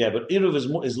 Yeah, but iruv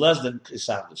is less than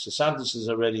isardus. Isardus is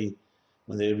already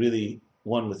when they really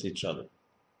one with each other.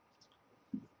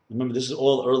 Remember, this is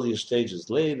all earlier stages.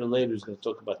 Later, he's going to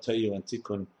talk about Tayu and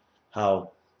Tikkun,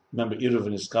 how, remember, Iruv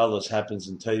and Iskalos happens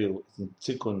in Tayu and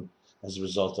Tikkun as a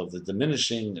result of the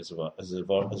diminishing, as a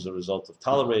result of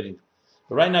tolerating.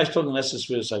 But right now he's talking Esses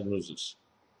Spheres Agnuzis.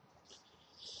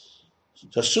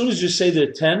 So as soon as you say there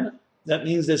are 10, that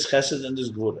means there's Chesed and there's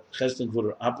Gvura. Chesed and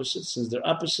Gvura are opposites. Since they're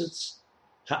opposites,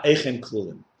 Ha'echem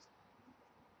Klulim.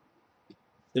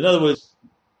 In other words,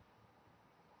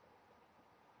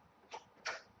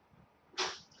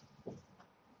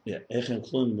 yeah, Echem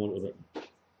Klulim.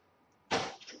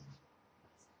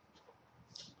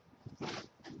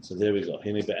 So there we go.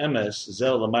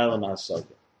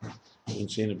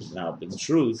 Now, but in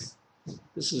truth,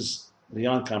 this is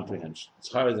beyond comprehension.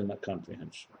 It's higher than that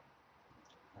comprehension.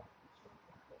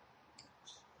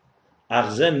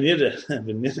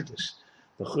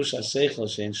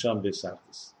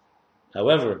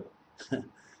 However,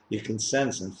 you can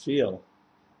sense and feel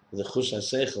the chush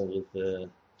haseichel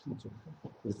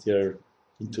with your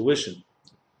intuition,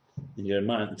 in your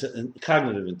mind,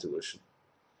 cognitive intuition,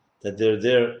 that they're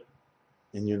there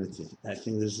in unity. I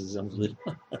think this is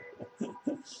unbelievable.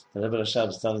 The Rebbe Rashab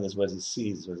is telling us what he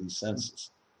sees, what he senses.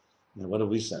 What do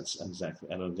we sense exactly?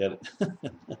 I don't get it.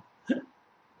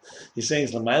 He's saying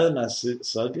it's Lamayla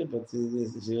Masagya, but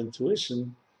it's your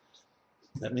intuition.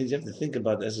 That means you have to think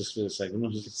about as a spirit cycle.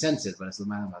 It's sense it, but it's the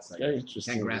man of Very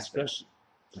interesting Can't grasp it. expression.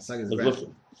 Masag is But grasp.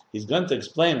 look, he's going to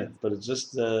explain it, but it's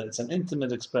just it's an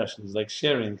intimate expression. He's like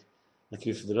sharing, like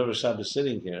if the Rebbe Shab is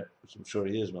sitting here, which I'm sure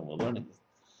he is when we're learning it.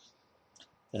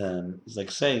 He's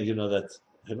like saying, that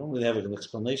I don't really have an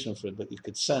explanation for it, but you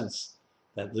could sense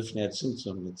that Lifnei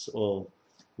Tzimtzum, it's all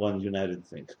one united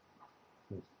thing.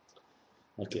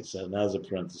 Okay, so now the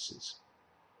parentheses.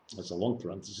 That's a long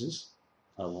parenthesis.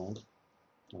 How long?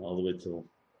 All the way till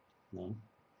no.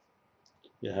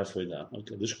 Yeah, halfway down.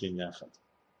 Okay, Lishkin Yachad.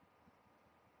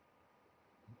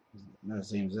 No,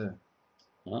 same zeh.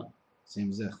 Huh?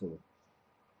 Same zeh. Chulu.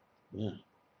 Yeah.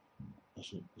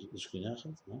 Lishkin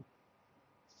Yachad? No.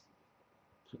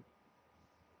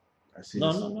 I see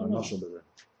No, this. no, no, the no. mashal b'zeh.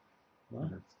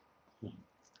 What? No.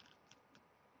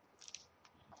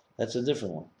 That's a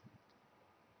different one.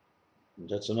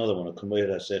 That's another one. A Kumeir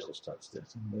HaSeichel starts there.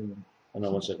 Oh,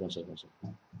 no, one second.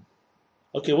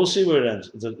 Okay, we'll see where it ends.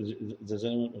 Does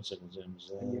anyone? 1 second,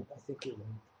 James. I think you're right.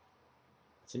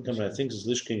 I think I'm right. I think it's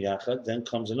Lishkin Yachad. Then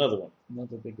comes another one.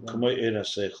 Another big one. Kumeir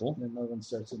HaSeichel. And another one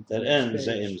starts in That the ends next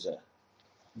page. Ze'im Zeh.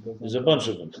 Goes There's a on. bunch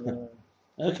of them.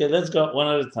 Yeah. Okay, let's go one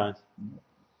at a time.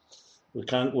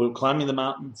 We're climbing the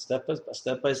mountain step by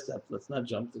step. Let's not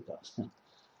jump the gun.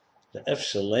 The F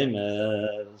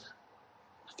Shalemer.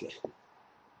 Okay.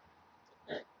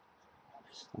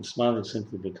 I'm smiling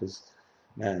simply because,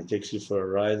 man, it takes you for a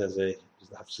ride as a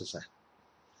officer.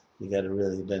 You got to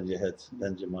really bend your head,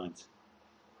 bend your mind.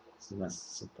 It's a nice,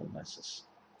 simple message.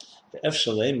 The F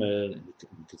Shalemer,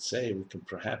 we can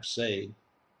perhaps say,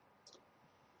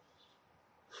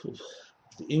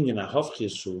 the Inyan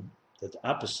HaHofchisu, that the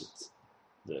opposite,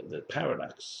 the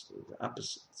paradox, the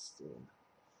opposites, the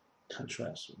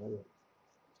contrast, whatever.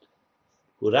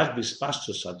 Urak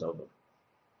bispashtus hadover.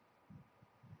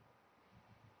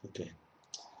 Okay.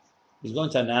 He's going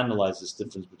to analyze this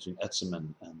difference between etzem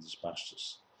and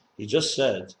dispashtus. He just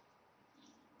said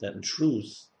that in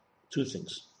truth, two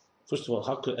things. First of all,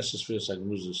 how could Esespheres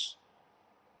Agnosis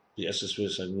be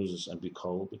Esespheres Agnosis and be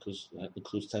cold? Because it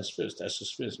includes 10 spheres. The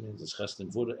Esespheres means it's Chesed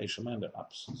Voda, Eshaman, they're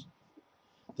opposites.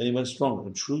 Then he went stronger.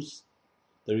 In truth,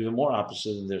 they're even more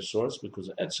opposite in their source because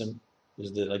the etzem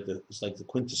is it's like the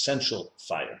quintessential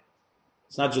fire.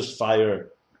 It's not just fire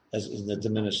as in the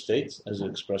diminished state as it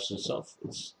expresses itself.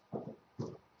 It's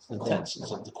intense. It's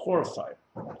like the core of fire,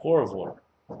 core of water,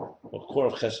 or core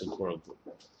of chesed, core of good.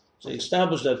 So he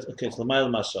established that, okay, it's l'mayla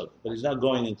masag, but he's not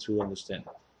going into understanding.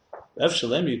 F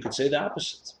Shalem, you could say the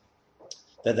opposite.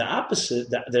 That the opposite,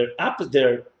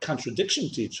 their contradiction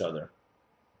to each other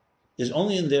is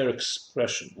only in their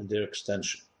expression, in their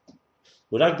extension.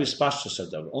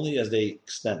 Only as they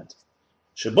extend.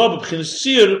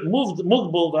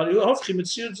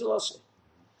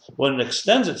 When it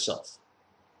extends itself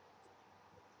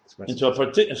into a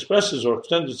particular, expresses or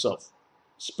extends itself,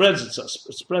 spreads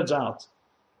out.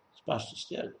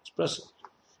 Expressive.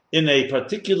 In a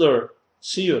particular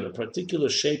siyur, a particular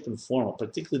shape and form, a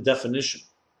particular definition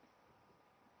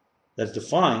that's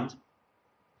defined,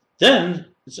 then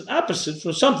it's an opposite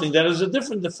for something that is a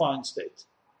different defined state.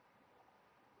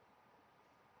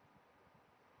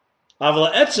 But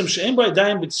the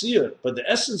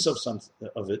essence of something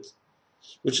of it,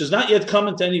 which has not yet come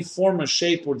into any form or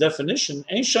shape or definition,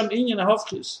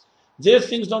 there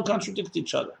things don't contradict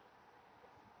each other.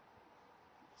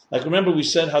 Like remember we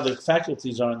said how the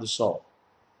faculties are in the soul.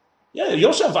 Yeah, you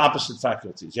also have opposite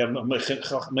faculties. You have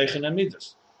Mechin and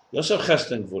Midas. You also have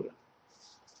Chesed and Gvura.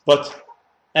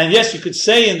 And yes, you could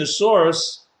say in the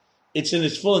source, it's in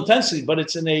its full intensity, but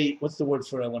it's in a, what's the word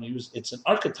for it I want to use? It's an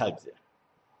archetype there.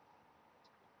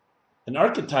 An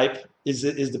archetype is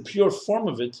the pure form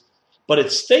of it, but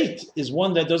its state is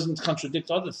one that doesn't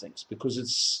contradict other things because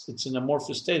it's an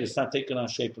amorphous state. It's not taken on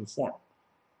shape and form.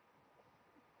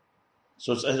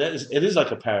 So it is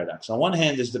like a paradox. On one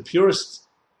hand, it's the purest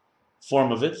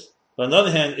form of it, but on the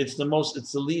other hand, it's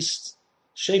the least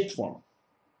shaped form.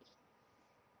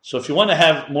 So if you want to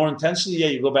have more intensity,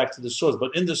 you go back to the source.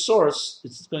 But in the source,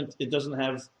 it doesn't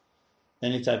have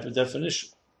any type of definition,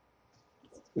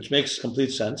 which makes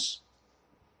complete sense.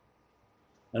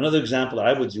 Another example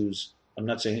I would use, I'm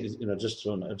not saying, I'm just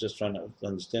trying to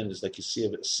understand this, like you see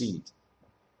a seed.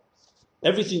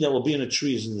 Everything that will be in a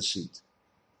tree is in the seed.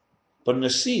 But in a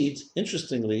seed,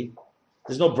 interestingly,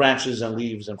 there's no branches and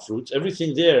leaves and fruits.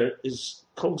 Everything there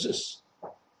coexists.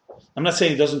 I'm not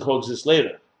saying it doesn't coexist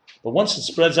later, but once it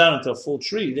spreads out into a full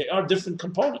tree, there are different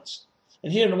components.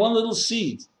 And here in one little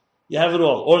seed, you have it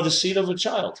all. Or the seed of a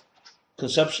child,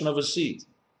 conception of a seed.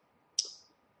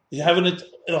 You having it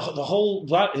the whole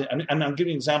body. I mean, I'm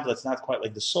giving you an example that's not quite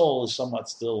like the soul is somewhat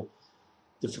still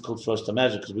difficult for us to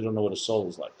imagine because we don't know what a soul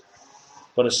is like.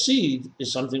 But a seed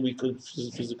is something we could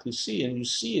physically see, and you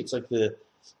see it's like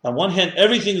on one hand,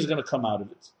 everything is going to come out of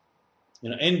it.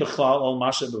 Ein b'chlal ol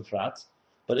masha b'prat,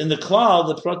 but in the klal,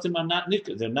 the pratim are not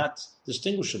nikkur; they're not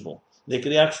distinguishable. They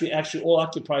could actually all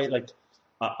occupy like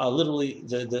literally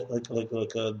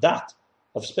like a dot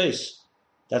of space.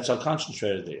 That's how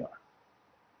concentrated they are.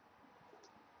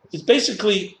 It's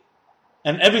basically,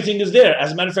 and everything is there.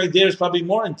 As a matter of fact, there is probably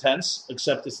more intense,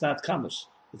 except it's not kamus;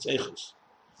 it's echus.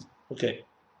 Okay.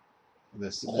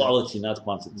 Quality, not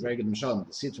quantity. Very good, Mishalim.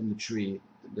 The seeds from the tree,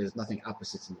 there's nothing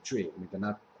opposites in the tree. I mean, they're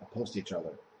not opposed to each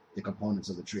other, the components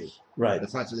of the tree. Right. The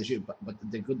parts of the tree, but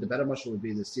the better mushroom would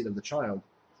be the seed of the child,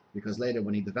 because later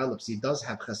when he develops, he does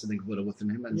have chesed and gvura within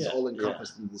him, and it's all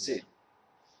encompassed in the seed.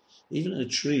 Even in a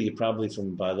tree, probably from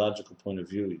a biological point of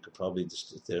view, you could probably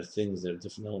there are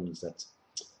different elements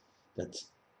that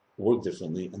work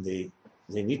differently, and they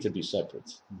need to be separate.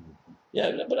 Mm-hmm.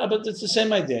 Yeah, but it's the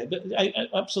same idea. But I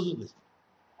absolutely.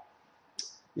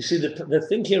 You see, the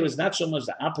thing here is not so much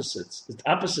the opposites. The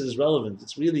opposite is relevant.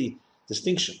 It's really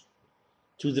distinction.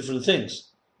 Two different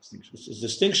things. It's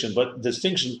distinction, but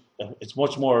distinction, it's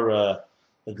much more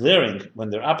glaring when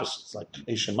they're opposites, like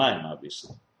Eish and Mayim,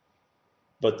 obviously.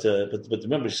 But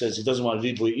remember, he says he doesn't want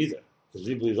Ribui either. Because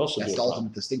Ribui is also that's the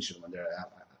ultimate distinction when they're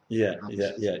opposites. Yeah.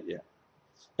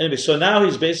 Anyway, so now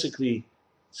he's basically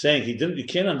saying you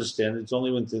can't understand it, it's only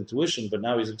with intuition, but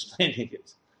now he's explaining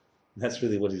it. And that's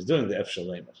really what he's doing, the Efshel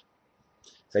Leimer.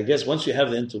 So I guess once you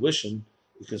have the intuition,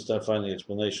 you can start finding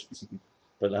explanations.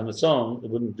 But on its own, it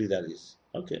wouldn't be that easy.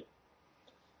 Okay.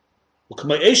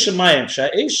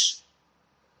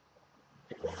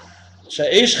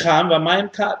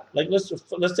 Like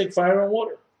let's take fire and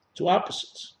water, two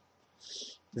opposites.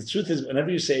 The truth is,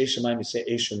 whenever you say Eish and Mayim, you say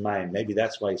Eish and Mayim. Maybe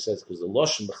that's why he says, because the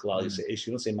Loshen B'chalal, you say Eish,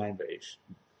 you don't say Mayim B'Eish.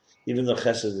 Even though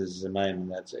Chesed is Mayim, and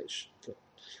that's Eish. Okay.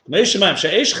 Eish and Mayim.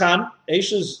 She'Eish Cham,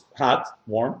 Eish is hot,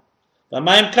 warm. But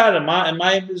Mayim Kar, and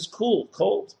Mayim is cold.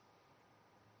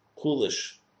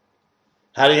 Coolish.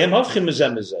 Hariyem Hovchim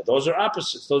Mizem Mizeh. Those are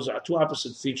opposites. Those are two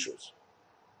opposite features.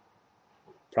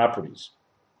 Properties.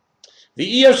 The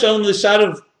Iyos on the side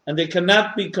of, and they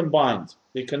cannot be combined.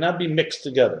 They cannot be mixed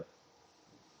together.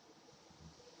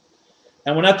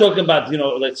 And we're not talking about,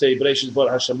 let's say, Bereshit Bar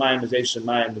Hashemayim is Eish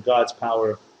Shemayim, the God's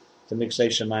power to mix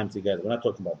Eish Shemayim together. We're not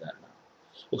talking about that now.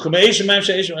 When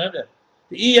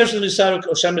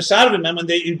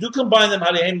you do combine them,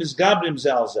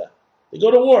 they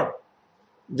go to war.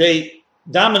 They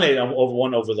dominate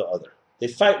one over the other. They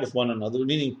fight with one another,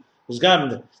 meaning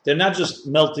they're not just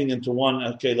melting into one,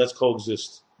 okay, let's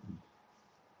coexist.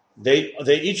 They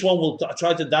each one will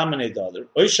try to dominate the other.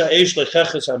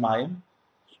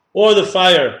 Or the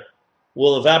fire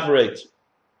will evaporate,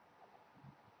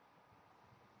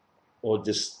 or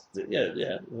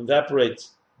evaporate.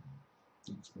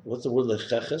 What's the word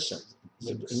lecheches?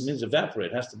 It means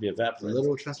evaporate. It has to be evaporate. The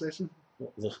literal translation?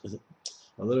 A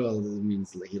literal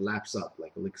means he laps up,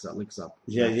 like licks up.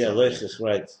 Yeah, leches,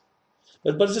 right.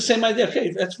 But it's the same idea.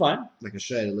 Okay, that's fine. Like a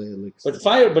shed licks. But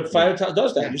fire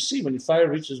does that. Yeah. You see, when fire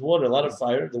reaches water, a lot of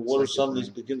fire, the water suddenly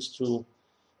begins to.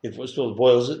 It first of all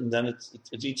boils it, and then it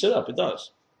eats it up. It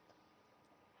does.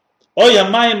 Or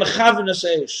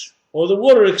the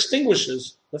water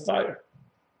extinguishes the fire.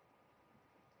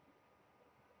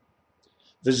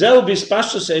 So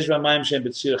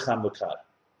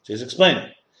he's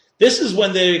explaining. This is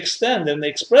when they extend and they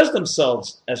express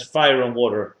themselves as fire and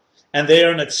water, and they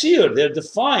are natsir. They're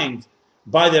defined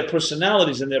by their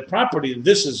personalities and their property.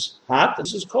 This is hot.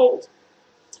 This is cold.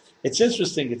 It's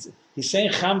interesting. He's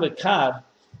saying cham v'kar.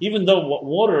 Even though what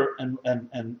water and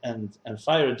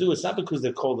fire do, it's not because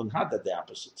they're cold and hot that they're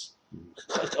opposites.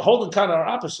 Cold and hot are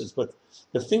opposites, but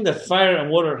the thing that fire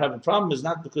and water have a problem is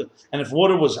not because. And if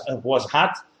water was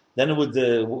hot, then it would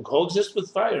coexist with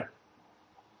fire.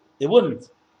 It wouldn't.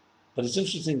 But it's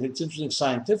interesting. It's interesting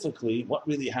scientifically what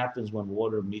really happens when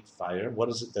water meet fire. What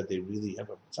is it that they really have?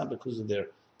 It's not because of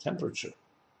their temperature.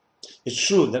 It's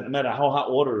true that no matter how hot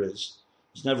water is,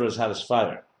 it's never as hot as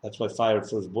fire. That's why fire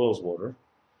first boils water.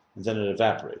 And then it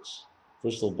evaporates.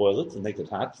 First they'll boil it and make it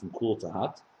hot, from cool to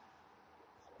hot,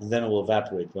 and then it will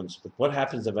evaporate once. But what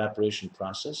happens in the evaporation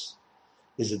process?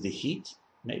 Is it the heat?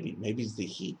 Maybe it's the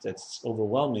heat that's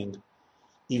overwhelming.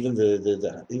 Even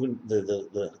the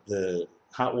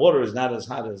hot water is not as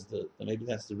hot as maybe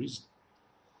that's the reason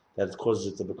that it causes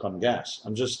it to become gas.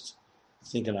 I'm just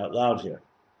thinking out loud here.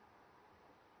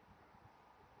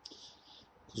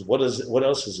 'Cause what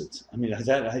else is it? I mean,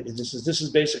 this is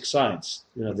basic science.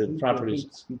 The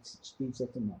properties. Speeds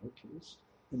up the molecules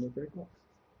and they break off.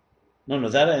 No,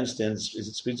 that I understand. Is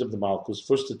it speeds up the molecules.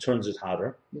 First, it turns it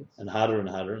hotter Yes. and hotter and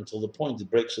hotter until the point it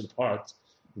breaks it apart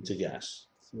into gas.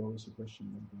 So what was the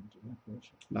question about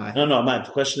evaporation? No. My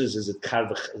question is it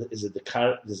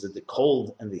the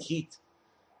cold and the heat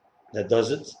that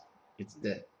does it? It's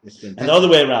the And the other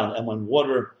way around. And when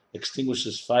water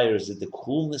extinguishes fire, is it the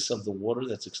coolness of the water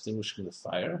that's extinguishing the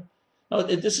fire? No,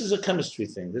 this is a chemistry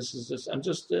thing. This is just,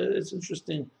 it's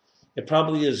interesting. It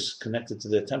probably is connected to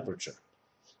their temperature.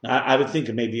 Now, I would think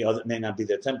it may not be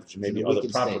their temperature, maybe other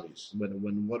properties.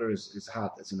 When water is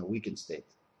hot, it's in a weakened state.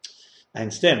 I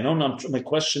understand. No. My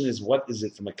question is, what is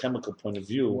it from a chemical point of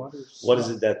view? What is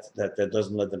it that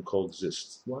doesn't let them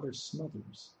coexist? Water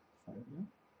smothers fire, no?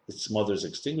 It smothers,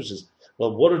 extinguishes.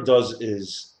 Well, water does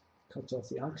is Cuts off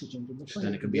the oxygen from the flame.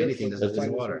 And it could be anything Therefore, that's the in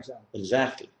fire water. goes out.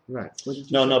 exactly. Right. What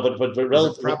did you No, say? but There's a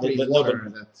relative. property But, of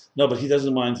water that no, but he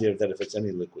doesn't mind here that if it's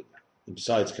any liquid,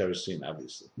 besides kerosene,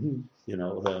 obviously.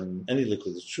 Mhm. Any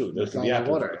liquid is true. There It's could not be like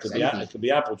apple. water, It could it's be anything. it could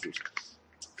be apple juice.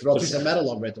 throw a piece of metal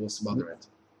over it, it will smother it.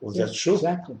 Well, Yeah, that's true.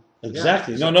 Exactly.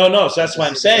 Exactly. Yeah. No. So that's why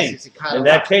I'm saying. It's a kind In of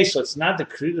that rock. case, so it's not the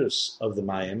kritus of the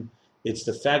mayim, it's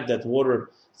the fact that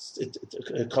water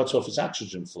it cuts off its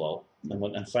oxygen flow,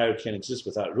 and fire can't exist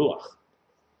without ruach.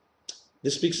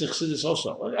 This speaks to Chassidus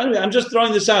also. Anyway, I'm just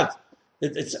throwing this out.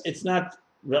 It's not.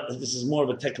 This is more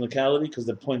of a technicality because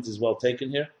the point is well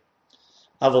taken here.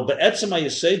 Aval be'etzem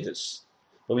you say this,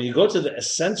 but when you go to the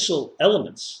essential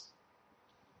elements,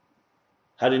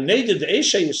 harineda the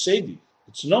esha yesedi,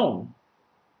 it's known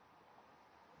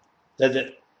that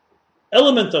the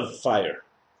element of fire,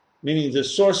 meaning the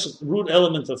source root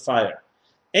element of fire,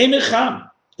 einecham,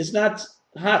 is not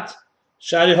hot.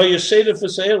 Shari ho yesedi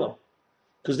f'seilo,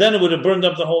 because then it would have burned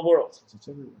up the whole world. It's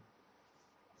everywhere.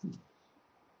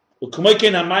 And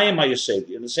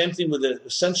the same thing with the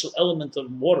essential element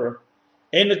of water,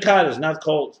 einekad is not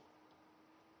cold.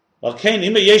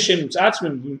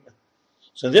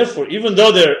 So therefore, even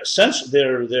though they're essential,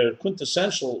 they're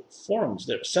quintessential forms,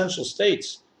 they're essential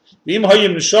states. And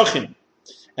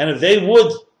if they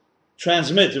would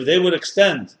transmit, if they would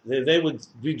extend, they would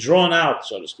be drawn out,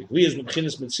 so to speak. We as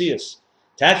Mebchinas Metzias,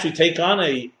 to actually take on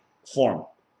a form,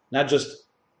 not just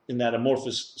in that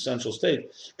amorphous essential state.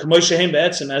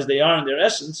 As they are in their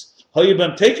essence, they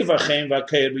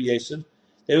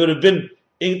would have been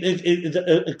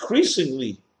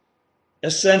increasingly,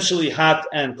 essentially hot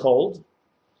and cold.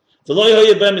 They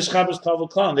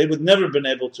would never have been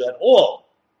able to at all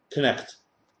connect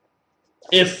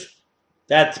if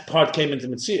that part came into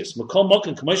Metzias.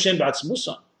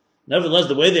 Nevertheless,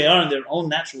 the way they are in their own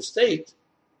natural state,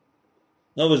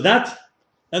 no, it was not.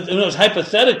 It was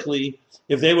hypothetically,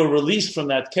 if they were released from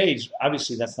that cage,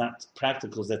 obviously that's not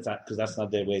practical, because that's not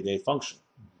the way they function.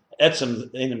 Etzem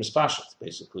ain't a mispashat,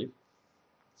 basically.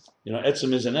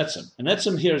 Etzem is an etzem. An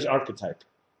etzem here is archetype.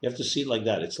 You have to see it like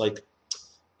that. It's like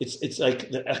the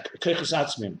keiches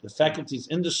atzmim, the faculties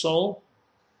in the soul,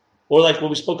 or like what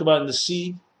we spoke about in the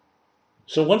seed.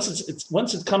 So once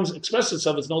it comes express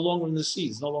itself, it's no longer in the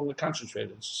seed. It's no longer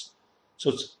concentrated. It's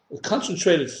a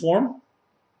concentrated form.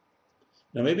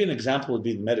 Now, maybe an example would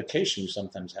be the medication. You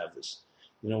sometimes have this.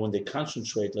 When they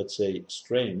concentrate, let's say, a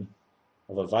strain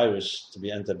of a virus to be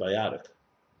antibiotic.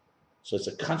 So it's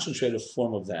a concentrated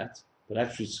form of that. But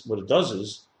actually, what it does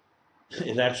is,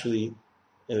 it actually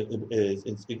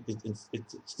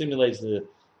it stimulates the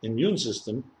immune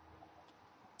system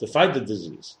to fight the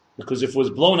disease. Because if it was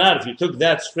blown out, if you took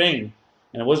that strain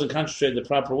and it wasn't concentrated the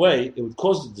proper way, it would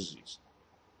cause the disease.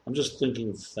 I'm just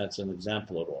thinking if that's an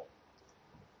example at all.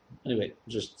 Anyway,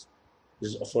 these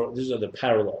are the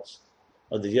parallels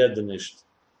of the Yed and Nisht.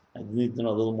 I need to know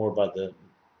a little more about the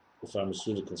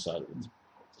pharmaceutical side of it.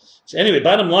 So anyway,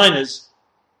 bottom line is,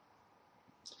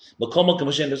 the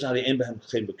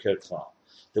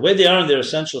way they are in their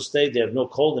essential state, they have no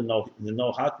cold and no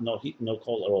hot, no heat, no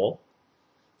cold at all,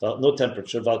 no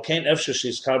temperature.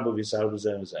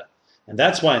 And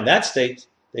that's why in that state,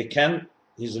 they can,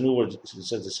 here's a new word, it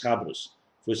says iskabrus.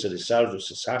 There's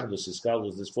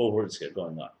 4 words here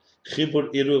going on.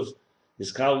 Chibur, Iruv,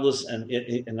 Iskaldus, and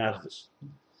Achdus.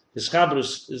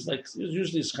 Iskabrus is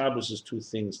usually Iskabrus is 2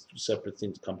 separate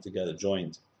things come together,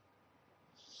 joined.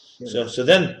 Yeah. So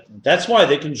then, that's why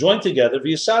they can join together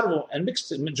via sarvu and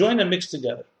join and mix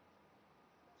together.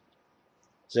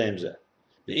 Same as that.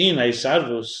 The in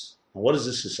Haisarvus, and what is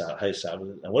this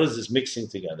Haisarvus? And what is this mixing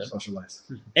together? Socialize.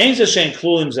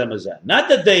 Not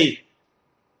that they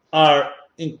are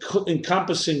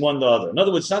encompassing one the other. In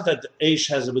other words, it's not that the Aish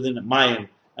has it within the Mayim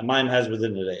and Mayim has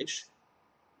within the Aish.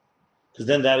 because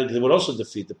then that would also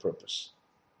defeat the purpose.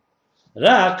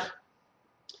 Rak,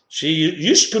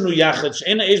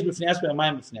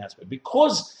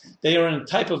 because they are in a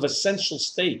type of essential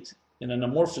state, in an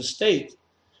amorphous state,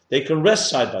 they can rest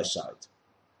side by side.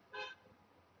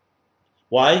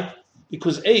 Why?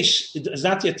 Because Eish is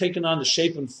not yet taken on the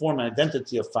shape and form and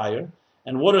identity of fire,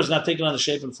 and water is not taken on the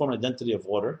shape and form and identity of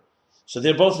water. So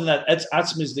they're both in that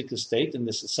atzmizdik state, in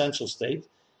this essential state,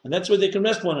 and that's where they can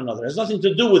rest one another. It has nothing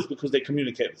to do with because they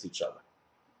communicate with each other.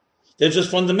 They're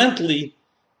just fundamentally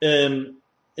in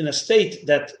a state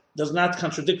that does not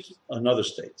contradict another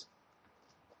state.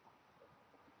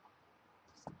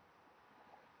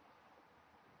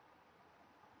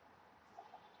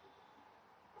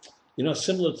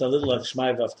 Similar to a little like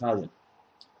Shmai V'Avtalion.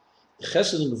 The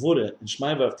Chesed and Gevurah in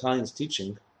Shmai V'Avtalion's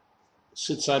teaching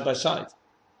sit side by side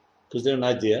because they're an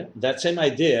idea. That same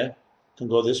idea can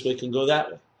go this way, can go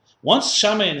that way. Once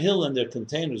Shammai and Hill and their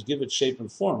containers give it shape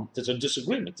and form, there's a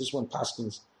disagreement. This one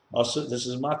paskins also, this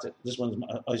is matik. This one's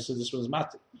also, this one's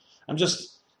matik. I'm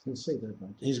just. He's going to say that.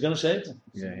 Right? He's going to say it?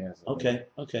 Yeah, he has. Okay.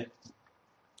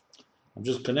 I'm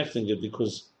just connecting it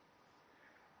because.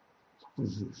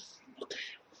 Okay.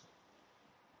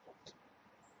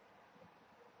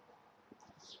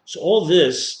 So all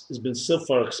this has been so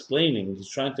far explaining. He's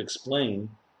trying to explain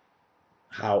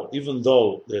how, even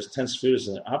though there's 10 spheres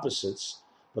and their opposites,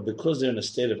 but because they're in a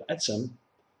state of etzem,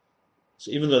 so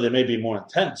even though they may be more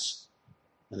intense,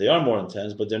 and they are more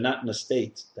intense, but they're not in a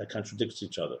state that contradicts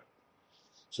each other.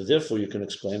 So therefore, you can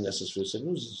explain the sphere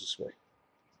signals this way.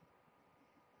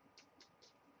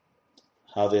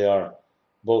 How they are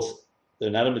both, they're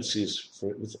not a mitzvahs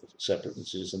with separate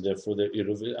mitzvahs, and therefore they're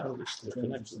irrevocable. They're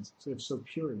connected. So it's so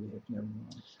pure they have never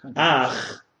known.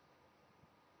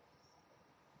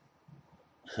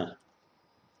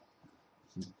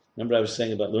 Remember I was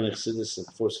saying about learning Chassidus, it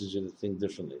forces you to think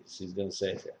differently. So he's going to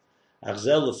say it here.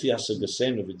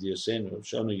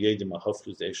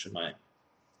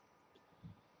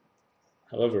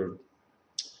 However,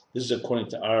 this is according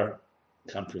to our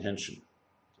comprehension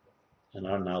and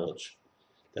our knowledge,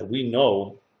 that we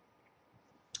know,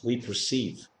 we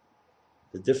perceive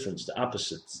the difference, the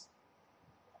opposite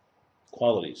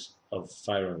qualities of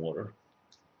fire and water.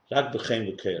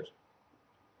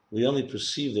 We only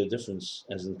perceive their difference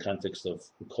as in context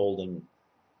of cold and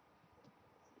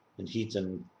heat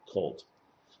and cold.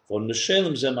 And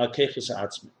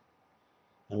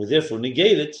we therefore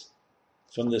negate it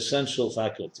from the essential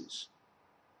faculties.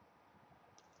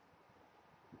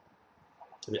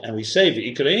 And we say,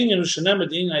 the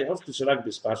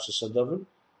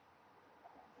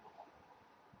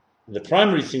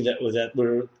primary thing that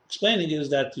we're explaining is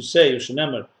that you say,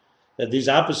 that these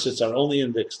opposites are only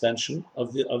in the extension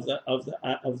of the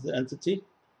entity,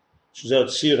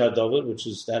 which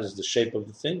is that is the shape of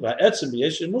the thing.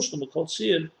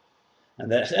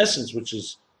 And the essence, which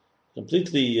is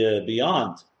completely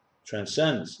beyond,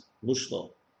 transcends,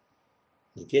 mushlo,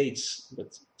 negates,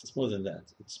 but it's more than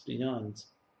that. It's beyond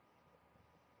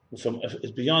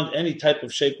any type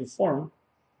of shape and form.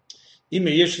 Even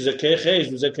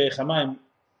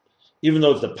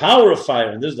though it's the power of fire,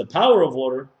 and this is the power of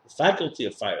water, the faculty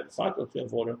of fire, the faculty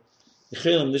of water, this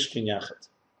is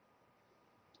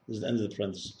the end of the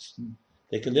parenthesis.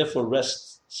 They can therefore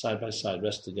rest side by side,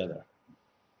 rest together.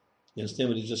 You understand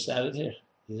what he just added here?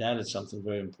 He added something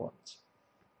very important.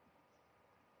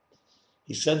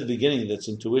 He said at the beginning that's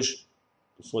intuition,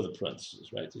 before the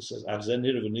parentheses, right? He says,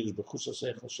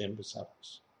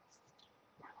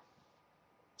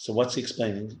 so what's he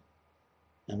explaining?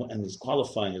 And he's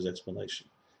qualifying his explanation.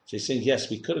 So he's saying, yes,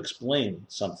 we could explain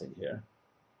something here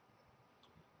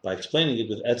by explaining it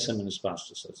with etzem and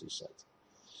hispashtus, as he said.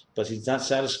 But he's not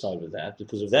satisfied with that.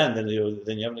 Because of that, then you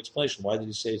have an explanation. Why did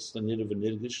he say it's the nid of a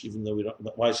nidgish, even though we don't?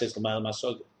 Why he says the ma'al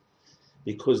masogah?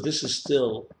 Because this is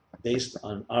still based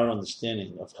on our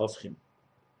understanding of Hofchim.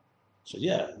 So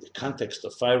yeah, in the context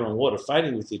of fire and water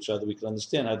fighting with each other, we can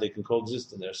understand how they can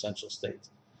coexist in their essential state.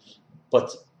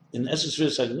 But in essence,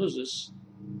 which is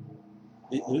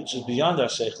beyond our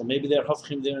seichel, maybe they're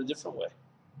Hofchim there in a different way.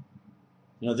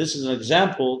 This is an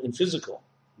example in physical.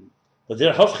 But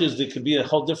their Hofchis, there could be a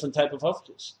whole different type of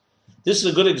Hofchis. This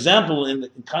is a good example in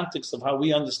the context of how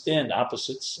we understand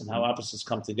opposites and how opposites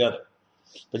come together.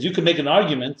 But you can make an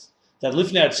argument that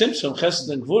Lifnei Tzimtzum, Chesed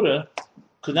and Gvura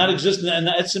could not exist in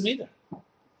the Etzem either.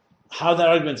 How that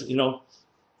argument,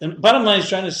 and bottom line he's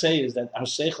trying to say is that our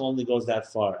seichel only goes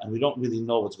that far, and we don't really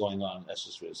know what's going on in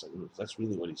Eshes. That's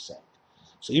really what he's saying.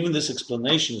 So even this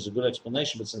explanation is a good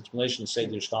explanation, but it's an explanation to say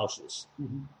the Ishtalshus.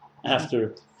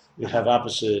 After we have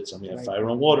opposites, and we have fire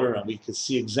and water, and we can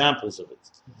see examples of it.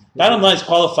 Bottom line is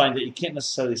qualifying that you can't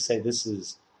necessarily say this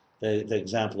is the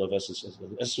example of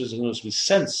Esrus. We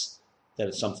sense that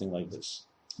it's something like this.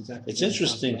 Exactly. It's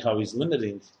interesting how he's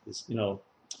limiting this,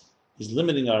 he's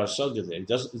limiting our asogya there.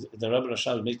 The Rabbi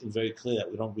Rashab is making very clear that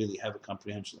we don't really have a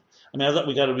comprehension. I mean, I thought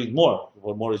we got to read more,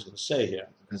 what more he's going to say here.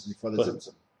 Because before the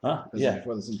Tzimtzum. Huh? Yeah.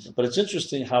 Before the Tzimtzum. But it's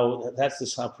interesting how that's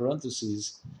this how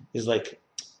parentheses is like,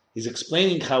 he's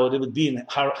explaining how it would be in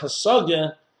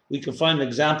Hasogya, we can find an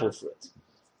example for it.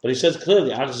 But he says clearly,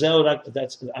 that's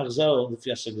Achzel, the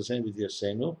Fiasa Gazen with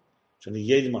Yasenu, Shani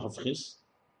Yedim Hafchis,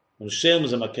 and Shem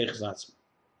is a Makech Zatzma.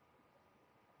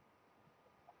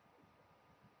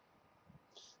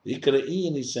 The Ikara'i,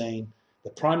 and he's saying, the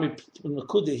primary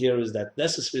Nakuda here is that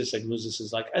necessary Sagnuzis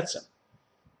is like Etzem.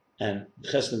 And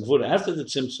Chesed and Gvura, after the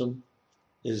Tzimtzum,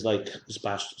 is like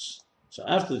Ispashtus. So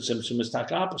after the Tzimtzum is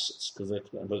taka opposites,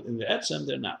 but in the Etzem,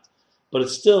 they're not. But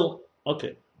it's still,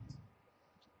 okay.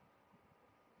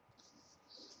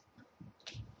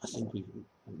 I think we go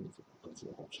through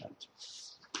the whole chapter.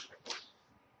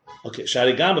 Okay,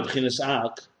 Sharigam b'chinas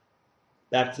ak,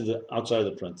 back to the outside of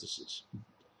the parentheses.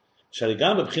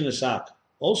 Sharigam b'chinas ak,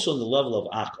 also in the level of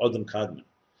ak, Odom Kadman.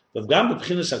 V'gam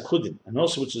b'chinas akudim, and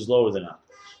also which is lower than ak.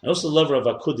 And also the level of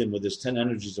akudim, where there's 10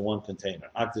 energies in one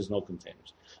container. Ak, there's no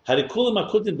containers. Harikulim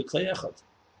akudim b'klei echad.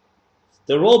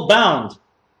 They're all bound.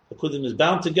 Akudim is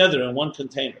bound together in one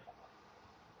container.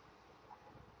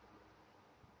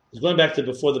 He's going back to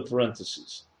before the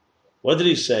parentheses. What did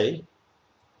he say?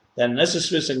 That in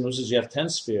necessary Sagnusis you have 10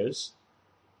 spheres,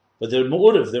 but they're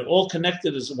mu'uriv, they're all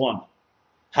connected as one.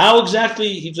 How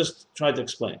exactly, he just tried to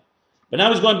explain. But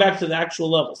now he's going back to the actual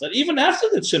levels. That even after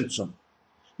the Tzimtzum,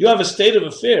 you have a state of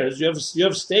affairs, you have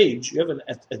a stage, you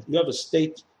have a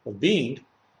state of being,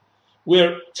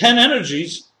 where 10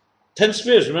 energies, 10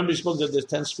 spheres, remember he spoke that there's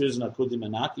 10 spheres in Akudim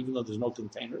and Ak, even though there's no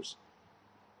containers,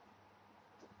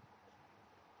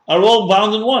 are all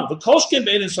bound in one. But Koshke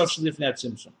Bein and Safshalifnat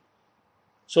Tzimtzum.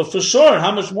 So for sure,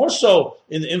 how much more so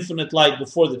in the infinite light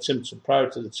before the Tzimtzum, prior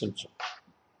to the Tzimtzum.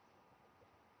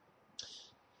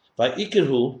 By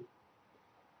Ikirhu,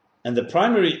 and the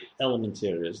primary element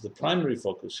here is, the primary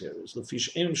focus here is,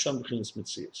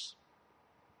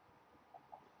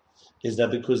 is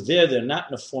that because they're not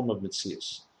in a form of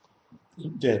Mitzias.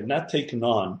 They have not taken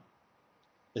on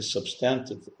a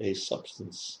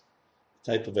substance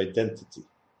type of identity.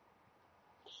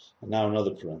 And now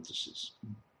another parenthesis,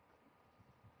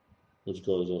 which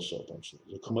goes also a bunch of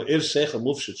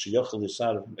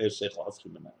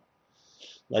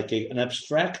like an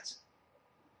abstract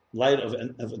light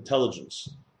of intelligence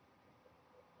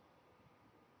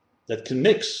that can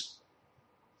mix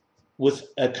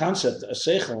with a concept, a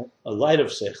seichel, a light of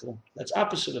seichel, that's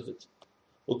opposite of it.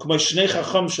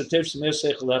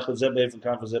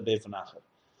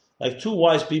 Like two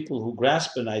wise people who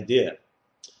grasp an idea,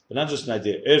 but not just an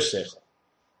idea, seichel,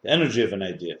 the energy of an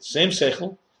idea. Same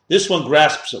seichel, this one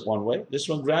grasps it one way, this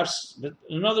one grasps it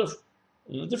in a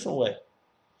different way.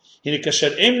 Yeah, it's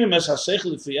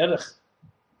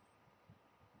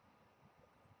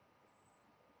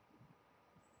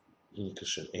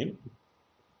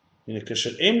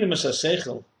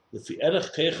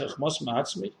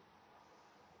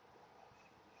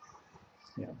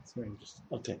very interesting.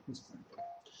 Okay.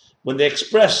 When they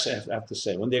express, I have to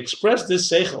say, when they express this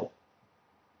seichel,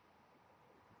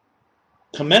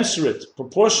 commensurate,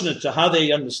 proportionate to how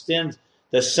they understand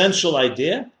the essential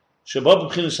idea, that's in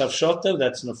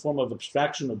the form of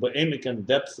abstraction of ba'emik and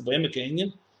depth, ba'emik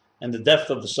inyan, and the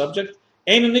depth of the subject.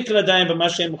 In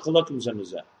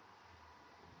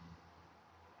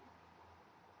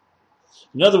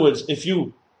other words, if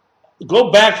you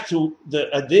go back to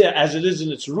the idea as it is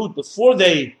in its root, before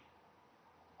they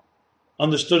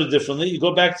understood it differently, you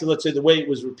go back to, let's say, the way it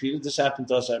was repeated. This happened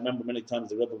to us. I remember many times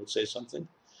the Rebbe would say something.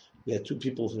 We had two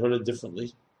people who heard it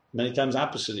differently, many times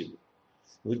opposite even.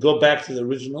 We'd go back to the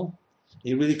original.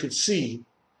 You really could see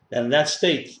that in that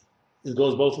state, it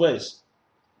goes both ways.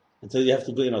 Until you have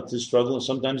to go, to struggle, and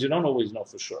sometimes you don't always know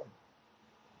for sure.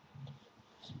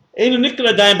 There,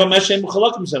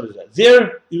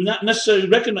 you not necessarily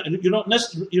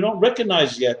recognize. You don't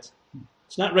recognize yet.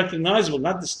 It's not recognizable,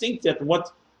 not distinct yet.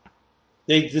 What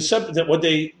they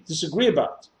disagree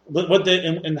about, what they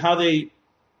and how they,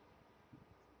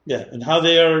 and how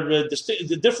they are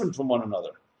different from one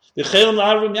another.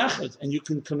 And you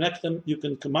can connect them. You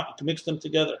can mix them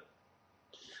together.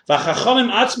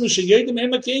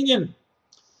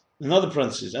 Another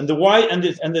parenthesis, and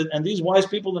these wise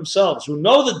people themselves who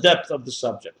know the depth of the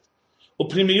subject,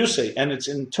 and its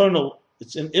internal,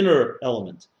 its an inner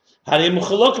element.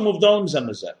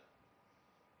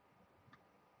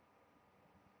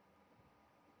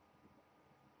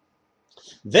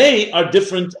 They are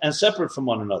different and separate from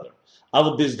one another. They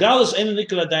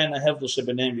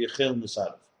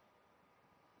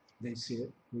see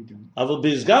it, we don't.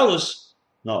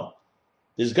 No.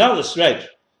 Bizgalus, right.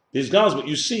 Bizgalus, what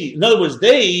you see. In other words,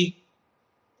 they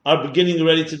are beginning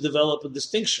already to develop a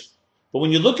distinction. But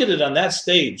when you look at it on that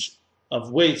stage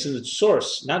of way it's in its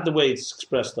source, not the way it's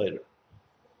expressed later.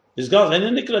 Bizgalus,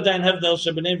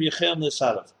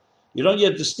 you don't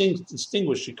yet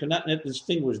distinguish, you cannot yet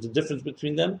distinguish the difference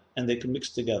between them, and they can mix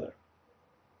together.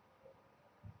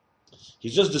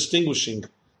 He's just distinguishing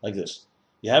like this.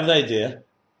 You have the idea,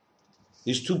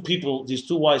 these two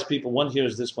wise people, one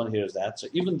hears this, one hears that. So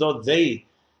even though they,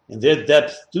 in their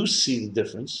depth, do see the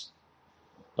difference,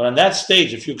 but on that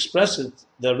stage, if you express it,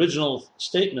 the original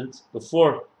statement,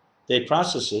 before they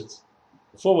process it,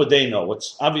 before what they know,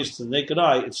 what's obvious to the naked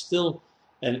eye, it's still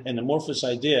an amorphous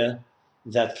idea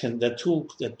that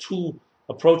two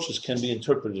approaches can be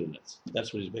interpreted in it.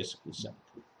 That's what he's basically saying.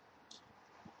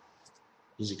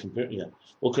 Easy compare, yeah.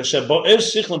 But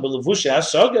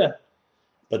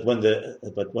when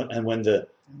the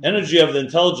energy of the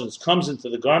intelligence comes into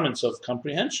the garments of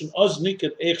comprehension,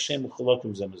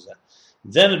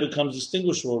 then it becomes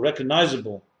distinguishable,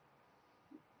 recognizable.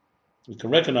 We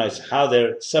can recognize how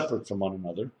they're separate from one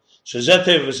another. This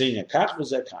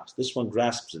one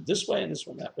grasps it this way and this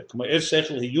one that way.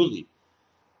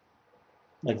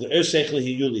 Like the hiyuli.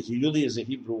 Hiyuli is a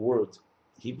Hebrew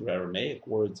Aramaic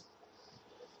word,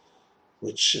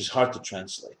 which is hard to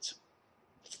translate.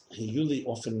 Hiyuli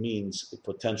often means a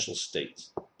potential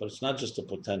state, but it's not just a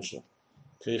potential.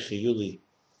 Hiyuli,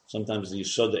 sometimes the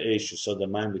Yesod Eish, Yesod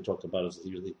Mayim we talk about as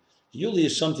the Hiyuli. Hiyuli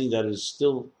is something that is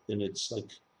still in its,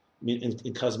 like,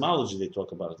 in cosmology they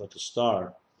talk about it, like a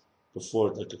star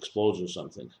before it like explodes or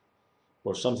something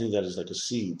that is like a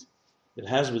seed. It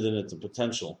has within it the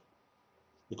potential.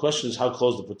 The question is how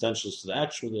close the potential is to the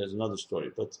actual. There's another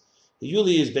story, but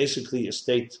Hiyuli is basically a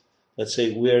state, let's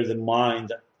say, where the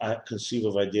mind conceive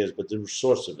of ideas, but the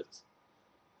source of it.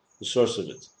 She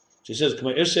says,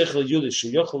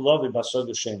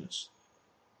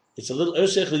 it's a little,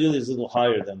 Yuli is a little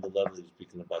higher than the level he's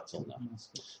speaking about till now.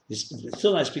 He's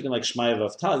still not speaking like Shmaya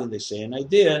Vavtali. They say an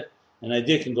idea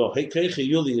can go, hey,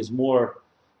 Yuli is more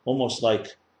almost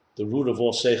like the root of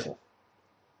all Seichel.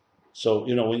 So,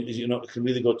 it can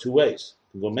really go two ways.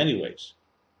 It can go many ways.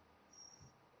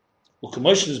 Well,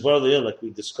 Commotion is like we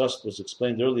discussed, was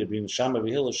explained earlier, being Shammai and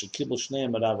Hillel, Shekibul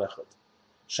Shneim Arav Echad.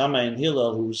 Shammai and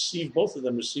Hillel, who received, both of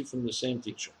them received from the same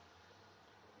teacher.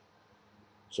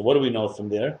 So what do we know from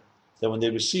there? That when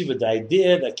they receive it, the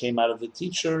idea that came out of the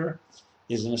teacher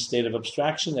is in a state of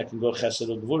abstraction that can go chesed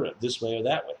or gvura, this way or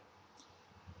that way.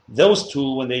 Those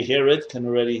two, when they hear it, can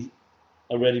already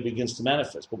begins to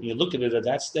manifest. But when you look at it at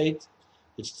that state,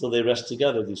 it's still they rest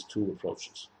together, these two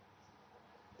approaches.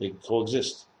 They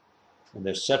coexist. And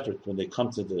they're separate when they come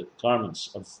to the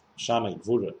garments of Shammai,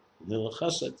 Gvura, and Hillel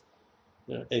Chesed.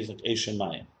 They're like Eish and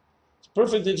Mayim. It's a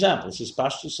perfect example. This is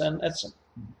Pashtus and Etzem.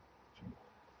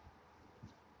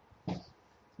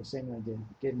 The same idea.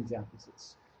 Gave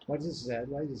examples. What is that?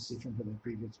 Why is this different from the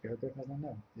previous paragraph? I don't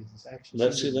know.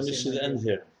 Let me see the end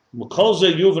here.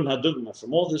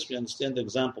 From all this, we understand the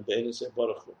example. In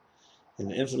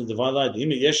the infinite divine light,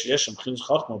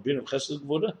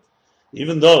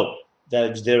 even though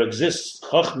that there exists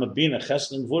Chachma, Bina,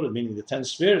 Chesed, and Gvura, meaning the 10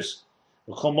 spheres,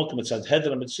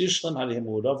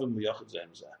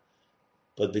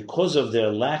 but because of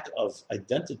their lack of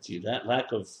identity, that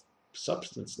lack of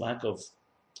substance, lack of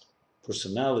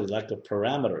personality, lack of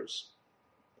parameters,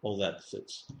 all that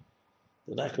fits.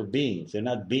 The lack of being, they're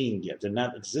not being yet, they're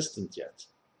not existent yet.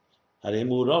 They're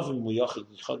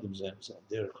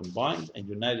combined and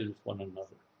united with one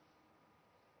another.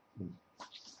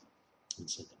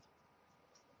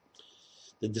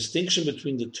 The distinction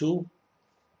between the two,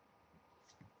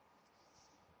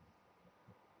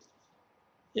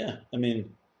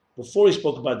 before he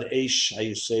spoke about the Eish, how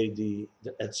you say the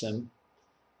Etzem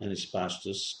and his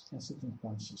Pashtus.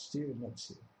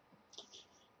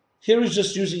 Here he's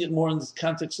just using it more in the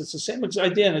context. It's the same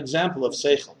idea, an example of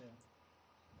Seichel.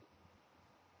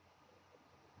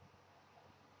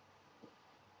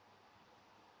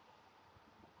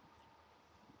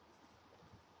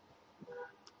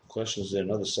 Question, is there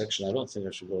another section? I don't think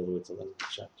I should go all the way to the end of the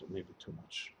chapter. Maybe too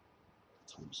much.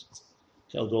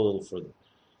 Okay, I'll go a little further.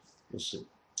 We'll see.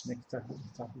 Next top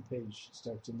of the page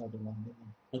starts another one.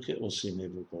 Okay, we'll see.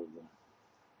 Maybe we'll go there.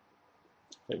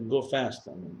 If I can go fast,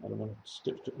 I don't want to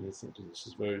skip to anything because this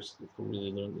is very, if we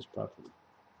really learn this properly.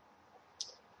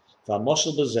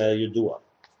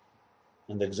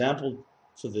 And the example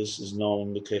for this is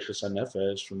known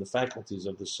from the faculties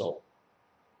of the soul.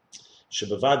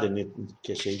 Shebavadin,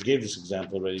 okay, so he gave this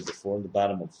example already before in the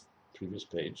bottom of the previous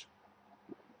page.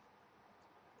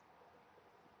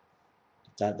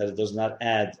 That it does not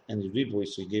add any ribui,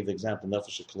 so he gave the example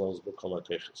nefesh close b'kol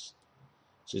ha'keches.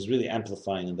 So he's really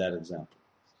amplifying in that example.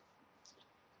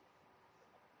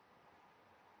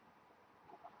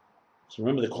 So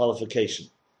remember the qualification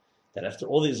that after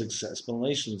all these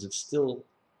explanations, it's still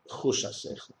chush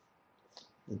hasechel,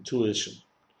 intuition,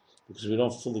 because we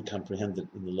don't fully comprehend it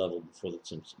in the level before the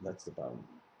tzimtzum. That's the problem.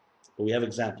 But we have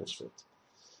examples for it.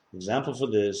 The example for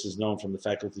this is known from the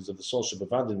faculties of the soul.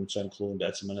 Shebavadim, which are included in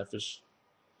Be'etzim HaNefesh.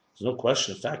 There's no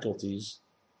question faculties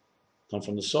come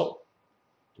from the soul.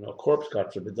 You know, a corpse,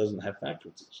 God forbid, doesn't have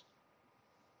faculties.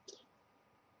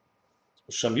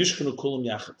 Sham yishkanu kulam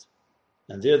yachad.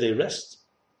 And there they rest.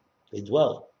 They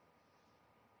dwell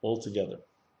all together.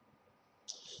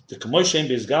 The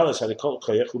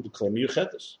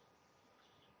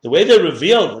way they're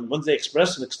revealed and once they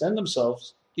express and extend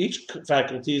themselves, each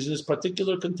faculty is in its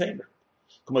particular container.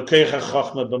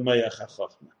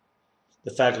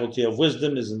 The faculty of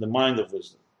wisdom is in the mind of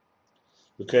wisdom.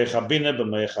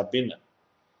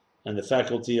 And the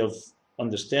faculty of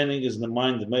understanding is in the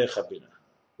mind of Me'echabina.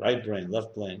 Right brain,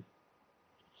 left brain.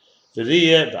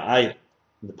 The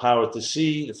power to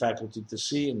see, the faculty to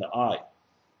see, and the eye.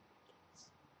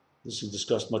 This is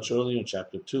discussed much earlier in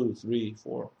chapter 2, 3,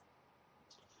 4.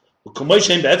 But the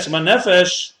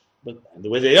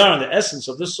way they are in the essence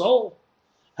of the soul,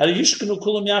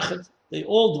 they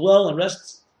all dwell and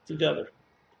rest together.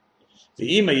 And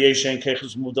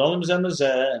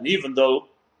even though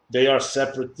they are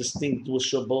separate,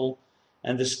 distinguishable,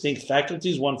 and distinct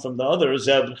faculties, one from the other,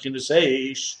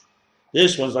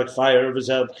 this one's like fire, this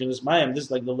is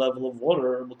like the level of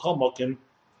water.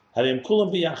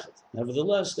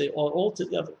 Nevertheless, they are all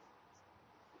together.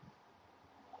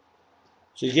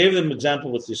 So he gave them an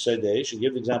example with Yesodei, he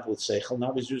gave the example with Seichel,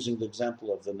 now he's using the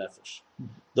example of the Nefesh.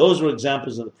 Those were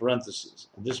examples in the parentheses,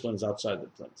 and this one's outside the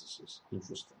parentheses.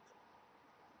 Interesting.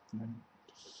 You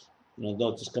know,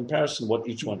 notice comparison, what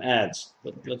each one adds,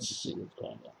 but let's see what's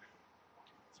going on.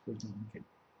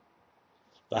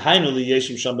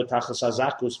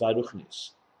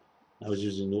 I was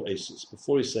using new aces.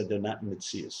 Before he said they're not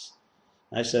mitzias.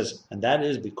 I says, and that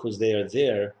is because they are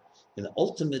there in the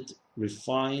ultimate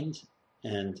refined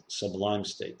and sublime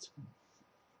state.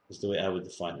 Is the way I would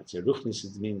define it. Ruchnis,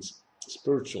 it means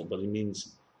spiritual, but it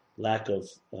means lack of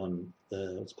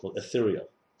what's called ethereal.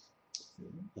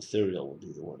 Ethereal would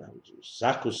be the word I would use.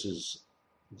 Zakus is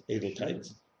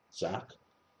edelkeit, zak.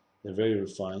 They're very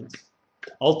refined,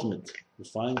 ultimate,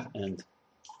 refined, and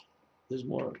there's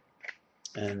more.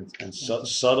 And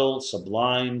subtle,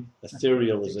 sublime,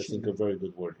 ethereal is, I think, a very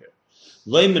good word here.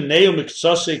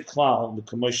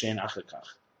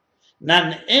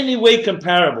 Not in any way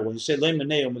comparable. When you say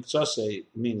leimeneo miktsase, it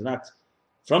means not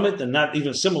from it and not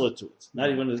even similar to it.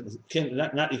 Not even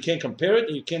you can't compare it,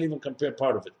 and you can't even compare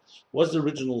part of it. What's the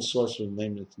original source for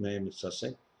leimeneo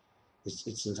miktsase?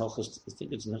 It's in Hilchos. I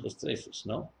think it's in Hilchos Treifus.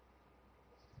 No,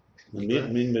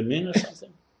 min or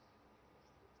something.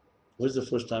 Where's the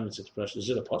first time it's expressed? Is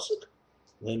it a pasuk?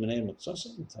 Leimeneo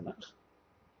miktsase in Tanakh.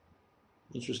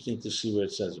 Interesting to see where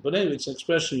it says it. But anyway, it's an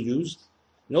expression used.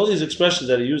 And all these expressions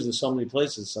that are used in so many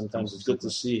places, sometimes it's good to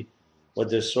see what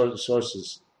their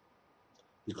sources,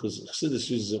 because Chassidus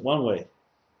uses it one way.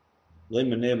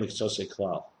 Leimeneo miktsase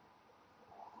klal.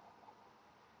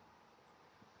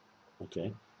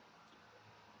 Okay.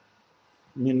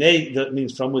 Minei, that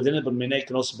means from within it, but minei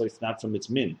can also be not from its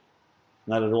min.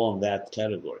 Not at all in that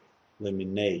category.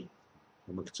 Leimeneo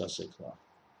miktsase klal.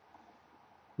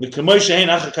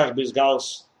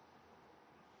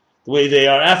 The way they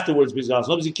are afterwards, bizgalos. In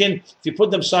other words, you can, if you put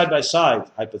them side by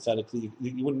side, hypothetically,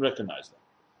 you wouldn't recognize them.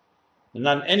 They're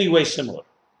not in any way similar.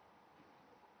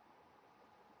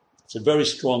 It's a very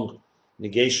strong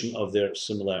negation of their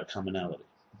similar commonality.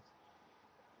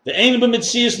 And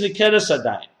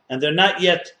they're not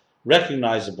yet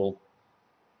recognizable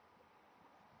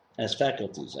as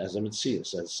faculties, as a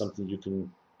mitzias, as something you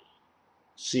can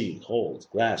see, hold,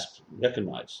 grasp,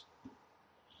 recognize.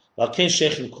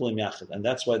 And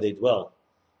that's why they dwell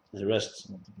and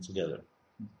rest together.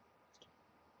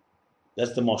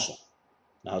 That's the moshel.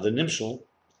 Now the nimshel,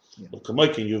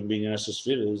 you've been in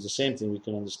Esesphere, is the same thing we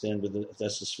can understand with the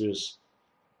Esespheres.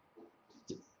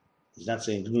 He's not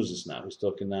saying gnuzis now. He's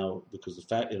talking now because the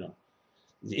fact, the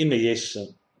ime yes,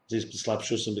 that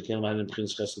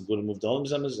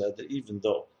even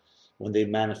though when they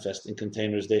manifest in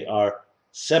containers, they are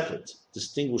separate,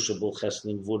 distinguishable chesed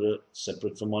and gvura,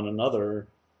 separate from one another.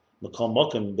 When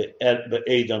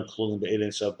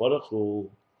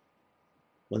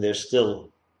they're still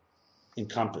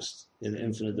encompassed in the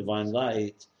infinite divine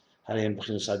light. He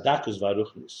says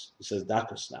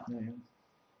dakus now.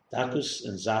 Dakus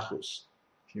and zachus.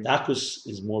 Dakus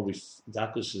is more.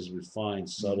 Dakus is refined,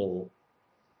 subtle.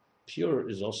 Pure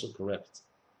is also correct,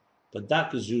 but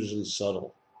dak is usually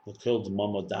subtle. They called the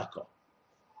mama daka,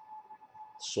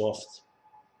 soft.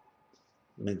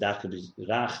 I mean, dak could be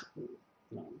rach.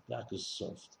 No, dak is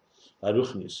soft.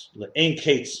 Aruchnis le'ein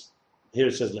kates. Here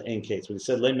it says le'ein kates. When he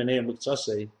said le'menei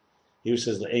muktzasei, here it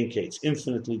says le'ein kates,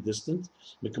 infinitely distant.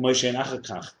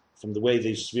 From the way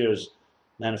these spheres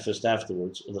manifest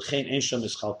afterwards.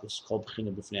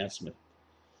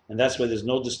 And that's why there's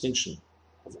no distinction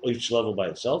of each level by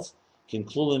itself. They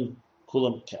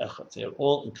are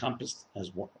all encompassed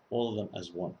as one, all of them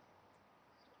as one.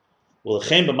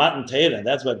 And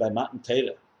that's why by Matan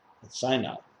Torah at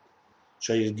Sinai,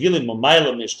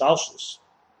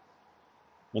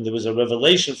 when there was a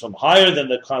revelation from higher than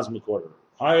the cosmic order,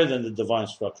 higher than the divine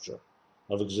structure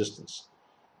of existence.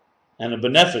 And a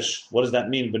benefesh, what does that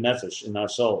mean, benefesh, in our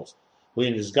souls?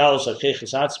 When is galus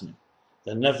acheches atzmi,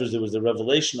 the nefesh, there was the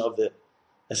revelation of the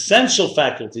essential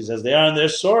faculties as they are in their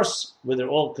source, where they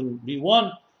all can be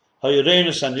one.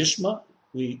 Hayeremus anishma,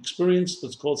 we experienced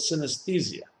what's called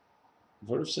synesthesia. You've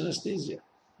heard of synesthesia?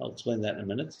 I'll explain that in a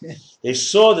minute. They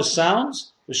saw the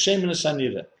sounds, and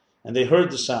they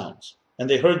heard the sounds, and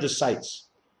they heard the sights.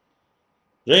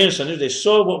 They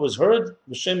saw what was heard,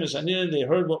 they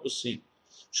heard what was seen.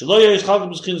 There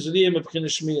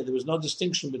was no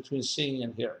distinction between seeing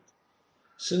and hearing.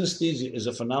 Synesthesia is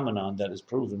a phenomenon that is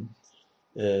proven.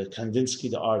 Kandinsky,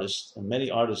 the artist, and many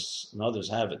artists and others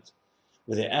have it,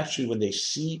 where they actually, when they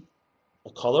see a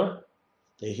color,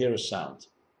 they hear a sound.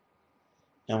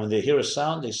 And when they hear a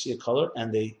sound, they see a color,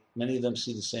 and many of them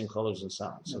see the same colors and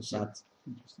sounds. So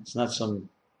it's not some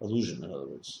illusion, in other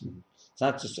words. It's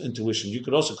not just intuition. You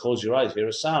could also close your eyes, hear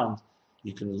a sound,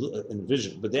 you can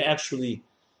envision. But they actually,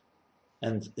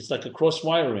 and it's like a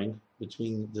cross-wiring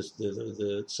between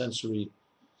the sensory,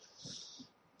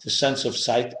 the sense of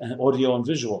sight and audio and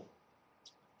visual.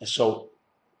 And so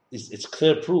it's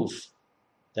clear proof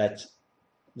that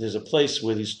there's a place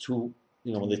where these two,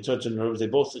 when they touch the nerves, they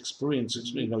both experience,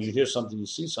 you hear something, you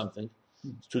see something.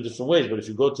 It's two different ways, but if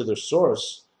you go to their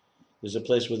source, there's a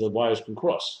place where the wires can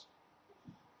cross.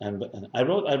 And I've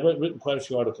written quite a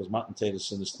few articles, Matan Torah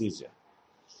synesthesia.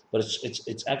 But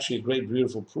it's actually a great,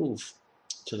 beautiful proof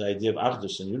to the idea of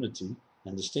achdus and unity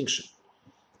and distinction.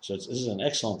 So this is an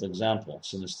excellent example,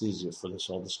 synesthesia, for this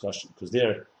whole discussion, because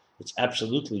there it's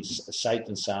absolutely sight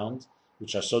and sound,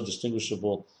 which are so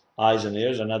distinguishable. Eyes and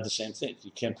ears are not the same thing.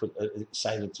 You can't put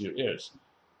sight into your ears.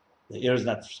 The ear is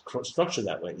not structured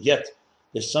that way. Yet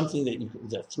there's something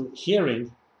that through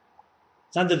hearing,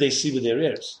 it's not that they see with their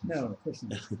ears. No, of course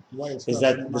not. Is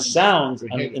that the sound,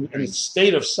 in the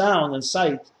state of sound and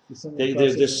sight,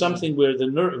 there's something where the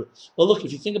nerve. Well, look,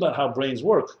 if you think about how brains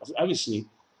work, obviously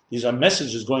these are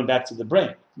messages going back to the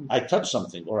brain. I touch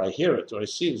something, or I hear it, or I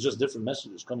see it. It's just different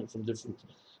messages coming from different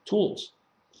tools.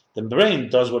 The brain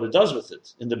does what it does with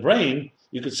it. In the brain,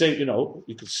 you could say,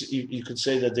 you could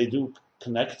say that they do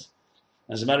connect.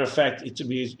 As a matter of fact, it's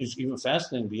even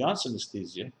fascinating beyond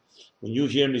synesthesia. When you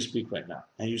hear me speak right now,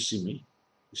 and you see me,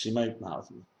 you see my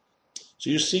mouth. So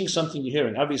you're seeing something, you're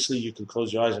hearing. Obviously, you can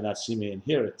close your eyes and not see me and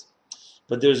hear it.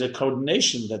 But there's a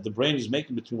coordination that the brain is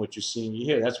making between what you see and you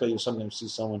hear. That's why you sometimes see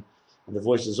someone and the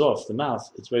voice is off, the mouth.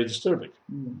 It's very disturbing.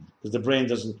 Because the brain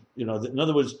doesn't, in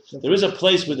other words, there is a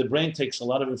place where the brain takes a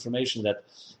lot of information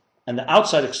and the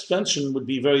outside extension would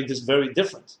be very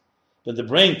different. But the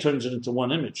brain turns it into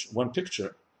one image, one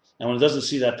picture. And when it doesn't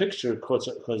see that picture, it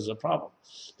causes a problem.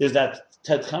 There's that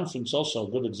TED conference also.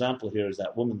 A good example here is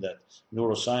that woman, that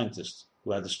neuroscientist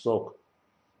who had the stroke,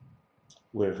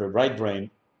 where her left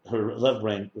brain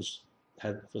was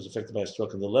affected by a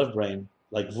stroke, and the left brain,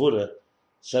 like Buddha,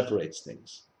 separates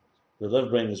things. The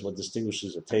left brain is what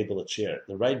distinguishes a table, a chair.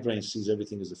 The right brain sees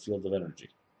everything as a field of energy.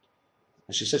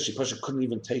 And she said she couldn't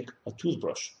even take a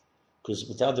toothbrush, because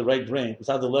without the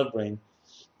left brain,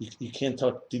 you can't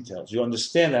talk details. You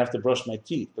understand I have to brush my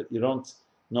teeth, but you don't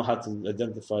know how to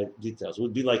identify details. It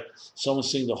would be like someone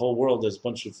seeing the whole world as a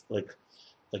bunch of, like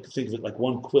think of it like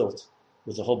one quilt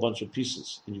with a whole bunch of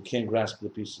pieces, and you can't grasp the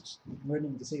pieces.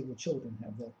 Learning disabled children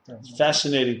have that problem.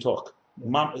 Fascinating talk.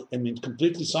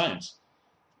 Completely science.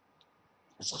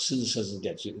 As Chassidus says it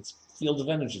gets you. It's field of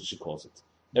energy, she calls it.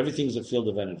 Everything is a field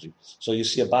of energy. So you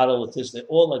see a bottle of this, they're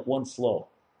all like one flow.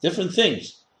 Different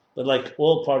things, but like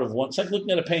all part of one. It's like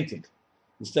looking at a painting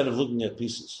instead of looking at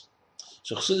pieces.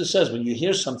 So Chassidus says when you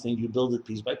hear something, you build it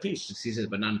piece by piece. He sees it,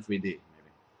 but not in 3D,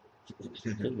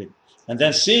 maybe. And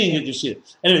then seeing it, you see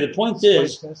it. Anyway, the point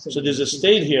is, so there's a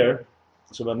state here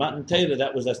So by Matan Torah,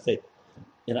 that was that state.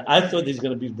 And I thought he's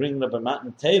going to be bringing up a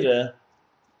Matan Torah.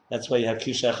 That's why you have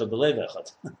Kish Echad B'Lev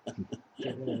Echad.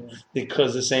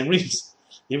 Because the same reason.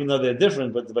 Even though they're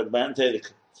different, but Matan Torah.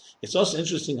 It's also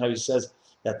interesting how he says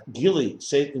that Gili,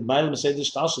 Ma'alim Seder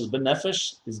Shtalshus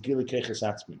B'Nefesh, is Gili Keches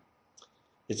Atzmi.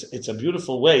 It's a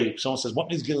beautiful way. Someone says, what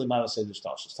means Gili Ma'alim Seder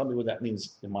Shtalshus? Tell me what that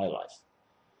means in my life.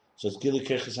 So it's Gili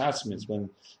Keches Atzmi. It's when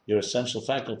your essential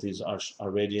faculties are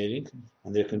radiating,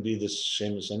 and there can be this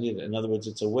shameless anida. In other words,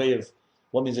 it's a way of,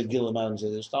 what means a Gili Ma'alim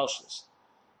Seder Shtalshus?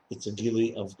 It's a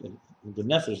Gili of the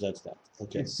Nefesh, that's that.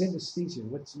 Okay. And synesthesia,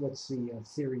 what's the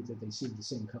theory that they see the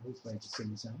same colors by the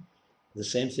same sound? The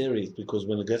same theory, because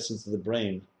when it gets into the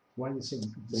brain, why the same?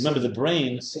 Remember, the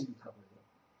brain. The same color,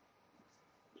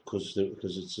 though.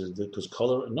 Because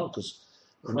color. No, because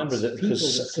remember that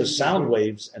because sound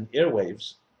waves and air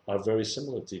waves are very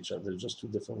similar to each other. They're just two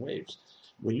different waves.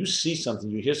 When you see something,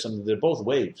 you hear something. They're both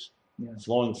waves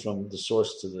flowing from the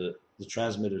source to the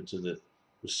transmitter to the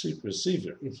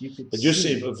receiver. But you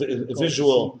see, a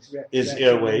visual is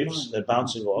air waves that are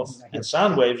bouncing off, and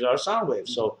sound waves are sound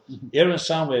waves. So air and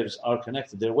sound waves are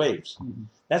connected; they're waves.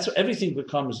 That's what everything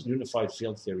becomes unified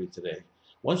field theory today.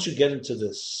 Once you get into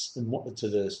this,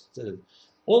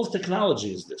 all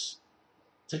technology is this.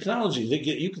 Technology,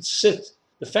 you could sit.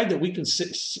 The fact that we can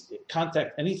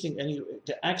contact anything,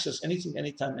 to access anything,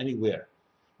 anytime, anywhere,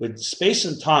 with space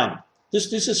and time.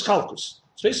 This is Chalkus.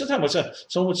 Space and time.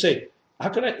 Someone would say, how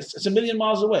could I? It's 1 million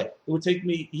miles away. It would take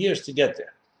me years to get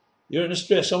there. You're in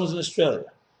Australia. Someone's in Australia,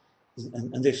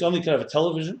 and they suddenly can have a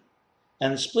television,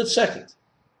 and in a split second,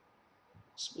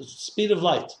 speed of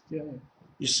light. Yeah.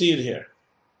 You see it here.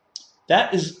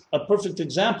 That is a perfect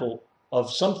example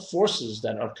of some forces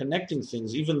that are connecting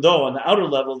things. Even though on the outer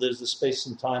level there's the space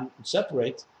and time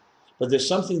separate, but there's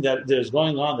something that there's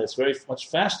going on that's very much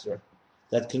faster,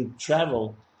 that can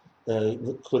travel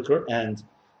quicker and.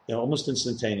 Almost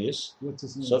instantaneous.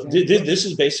 So this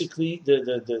is basically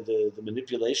the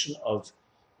manipulation of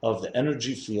the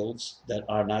energy fields that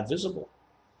are not visible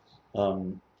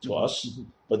to us,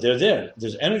 but they're there.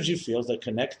 There's energy fields that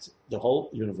connect the whole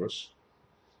universe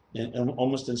and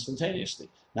almost instantaneously.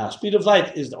 Now, speed of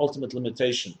light is the ultimate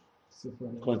limitation,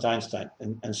 according to Einstein,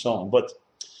 and so on. But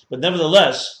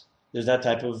nevertheless, there's that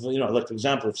type of, like for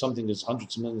example, if something is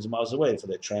hundreds of millions of miles away, for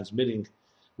they're transmitting.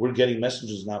 We're getting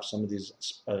messages now. Some of these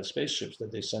spaceships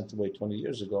that they sent away 20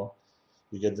 years ago,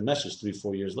 you get the message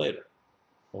 3-4 years later,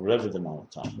 or whatever the amount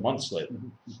of time, months later.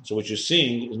 So what you're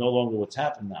seeing is no longer what's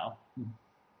happened now.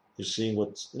 You're seeing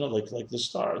what's like the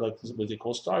star, like what they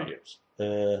call star years,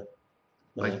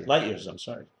 light years. I'm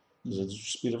sorry, because of the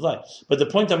speed of light. But the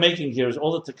point I'm making here is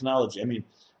all the technology. I mean,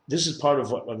 this is part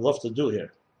of what I'd love to do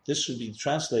here. This should be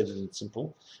translated in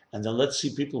simple, and then let's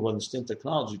see people who understand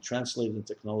technology translate in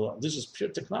technology. This is pure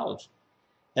technology,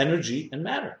 energy and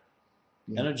matter,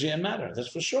 energy and matter. That's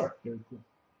for sure. Very cool.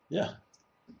 Yeah.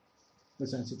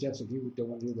 Listen, I suggest if you don't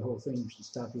want to do the whole thing, you should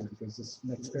stop here because this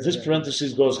next paragraph. This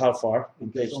parenthesis goes how far?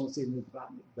 It goes almost even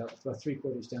about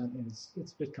 3/4 down, and it's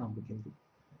a bit complicated.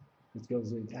 It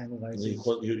goes, it analyzes.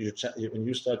 When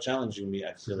you start challenging me,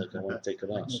 I feel like I want to take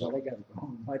it on. So I got to go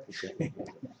home.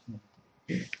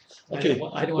 Okay,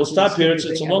 we'll stop here.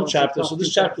 It's a long chapter, so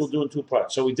this chapter we'll do in 2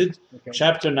 parts. So we did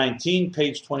chapter 19,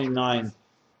 page 29,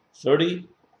 30,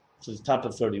 to the top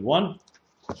of 31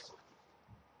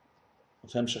 of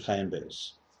Hemshech Hayim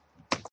Beis.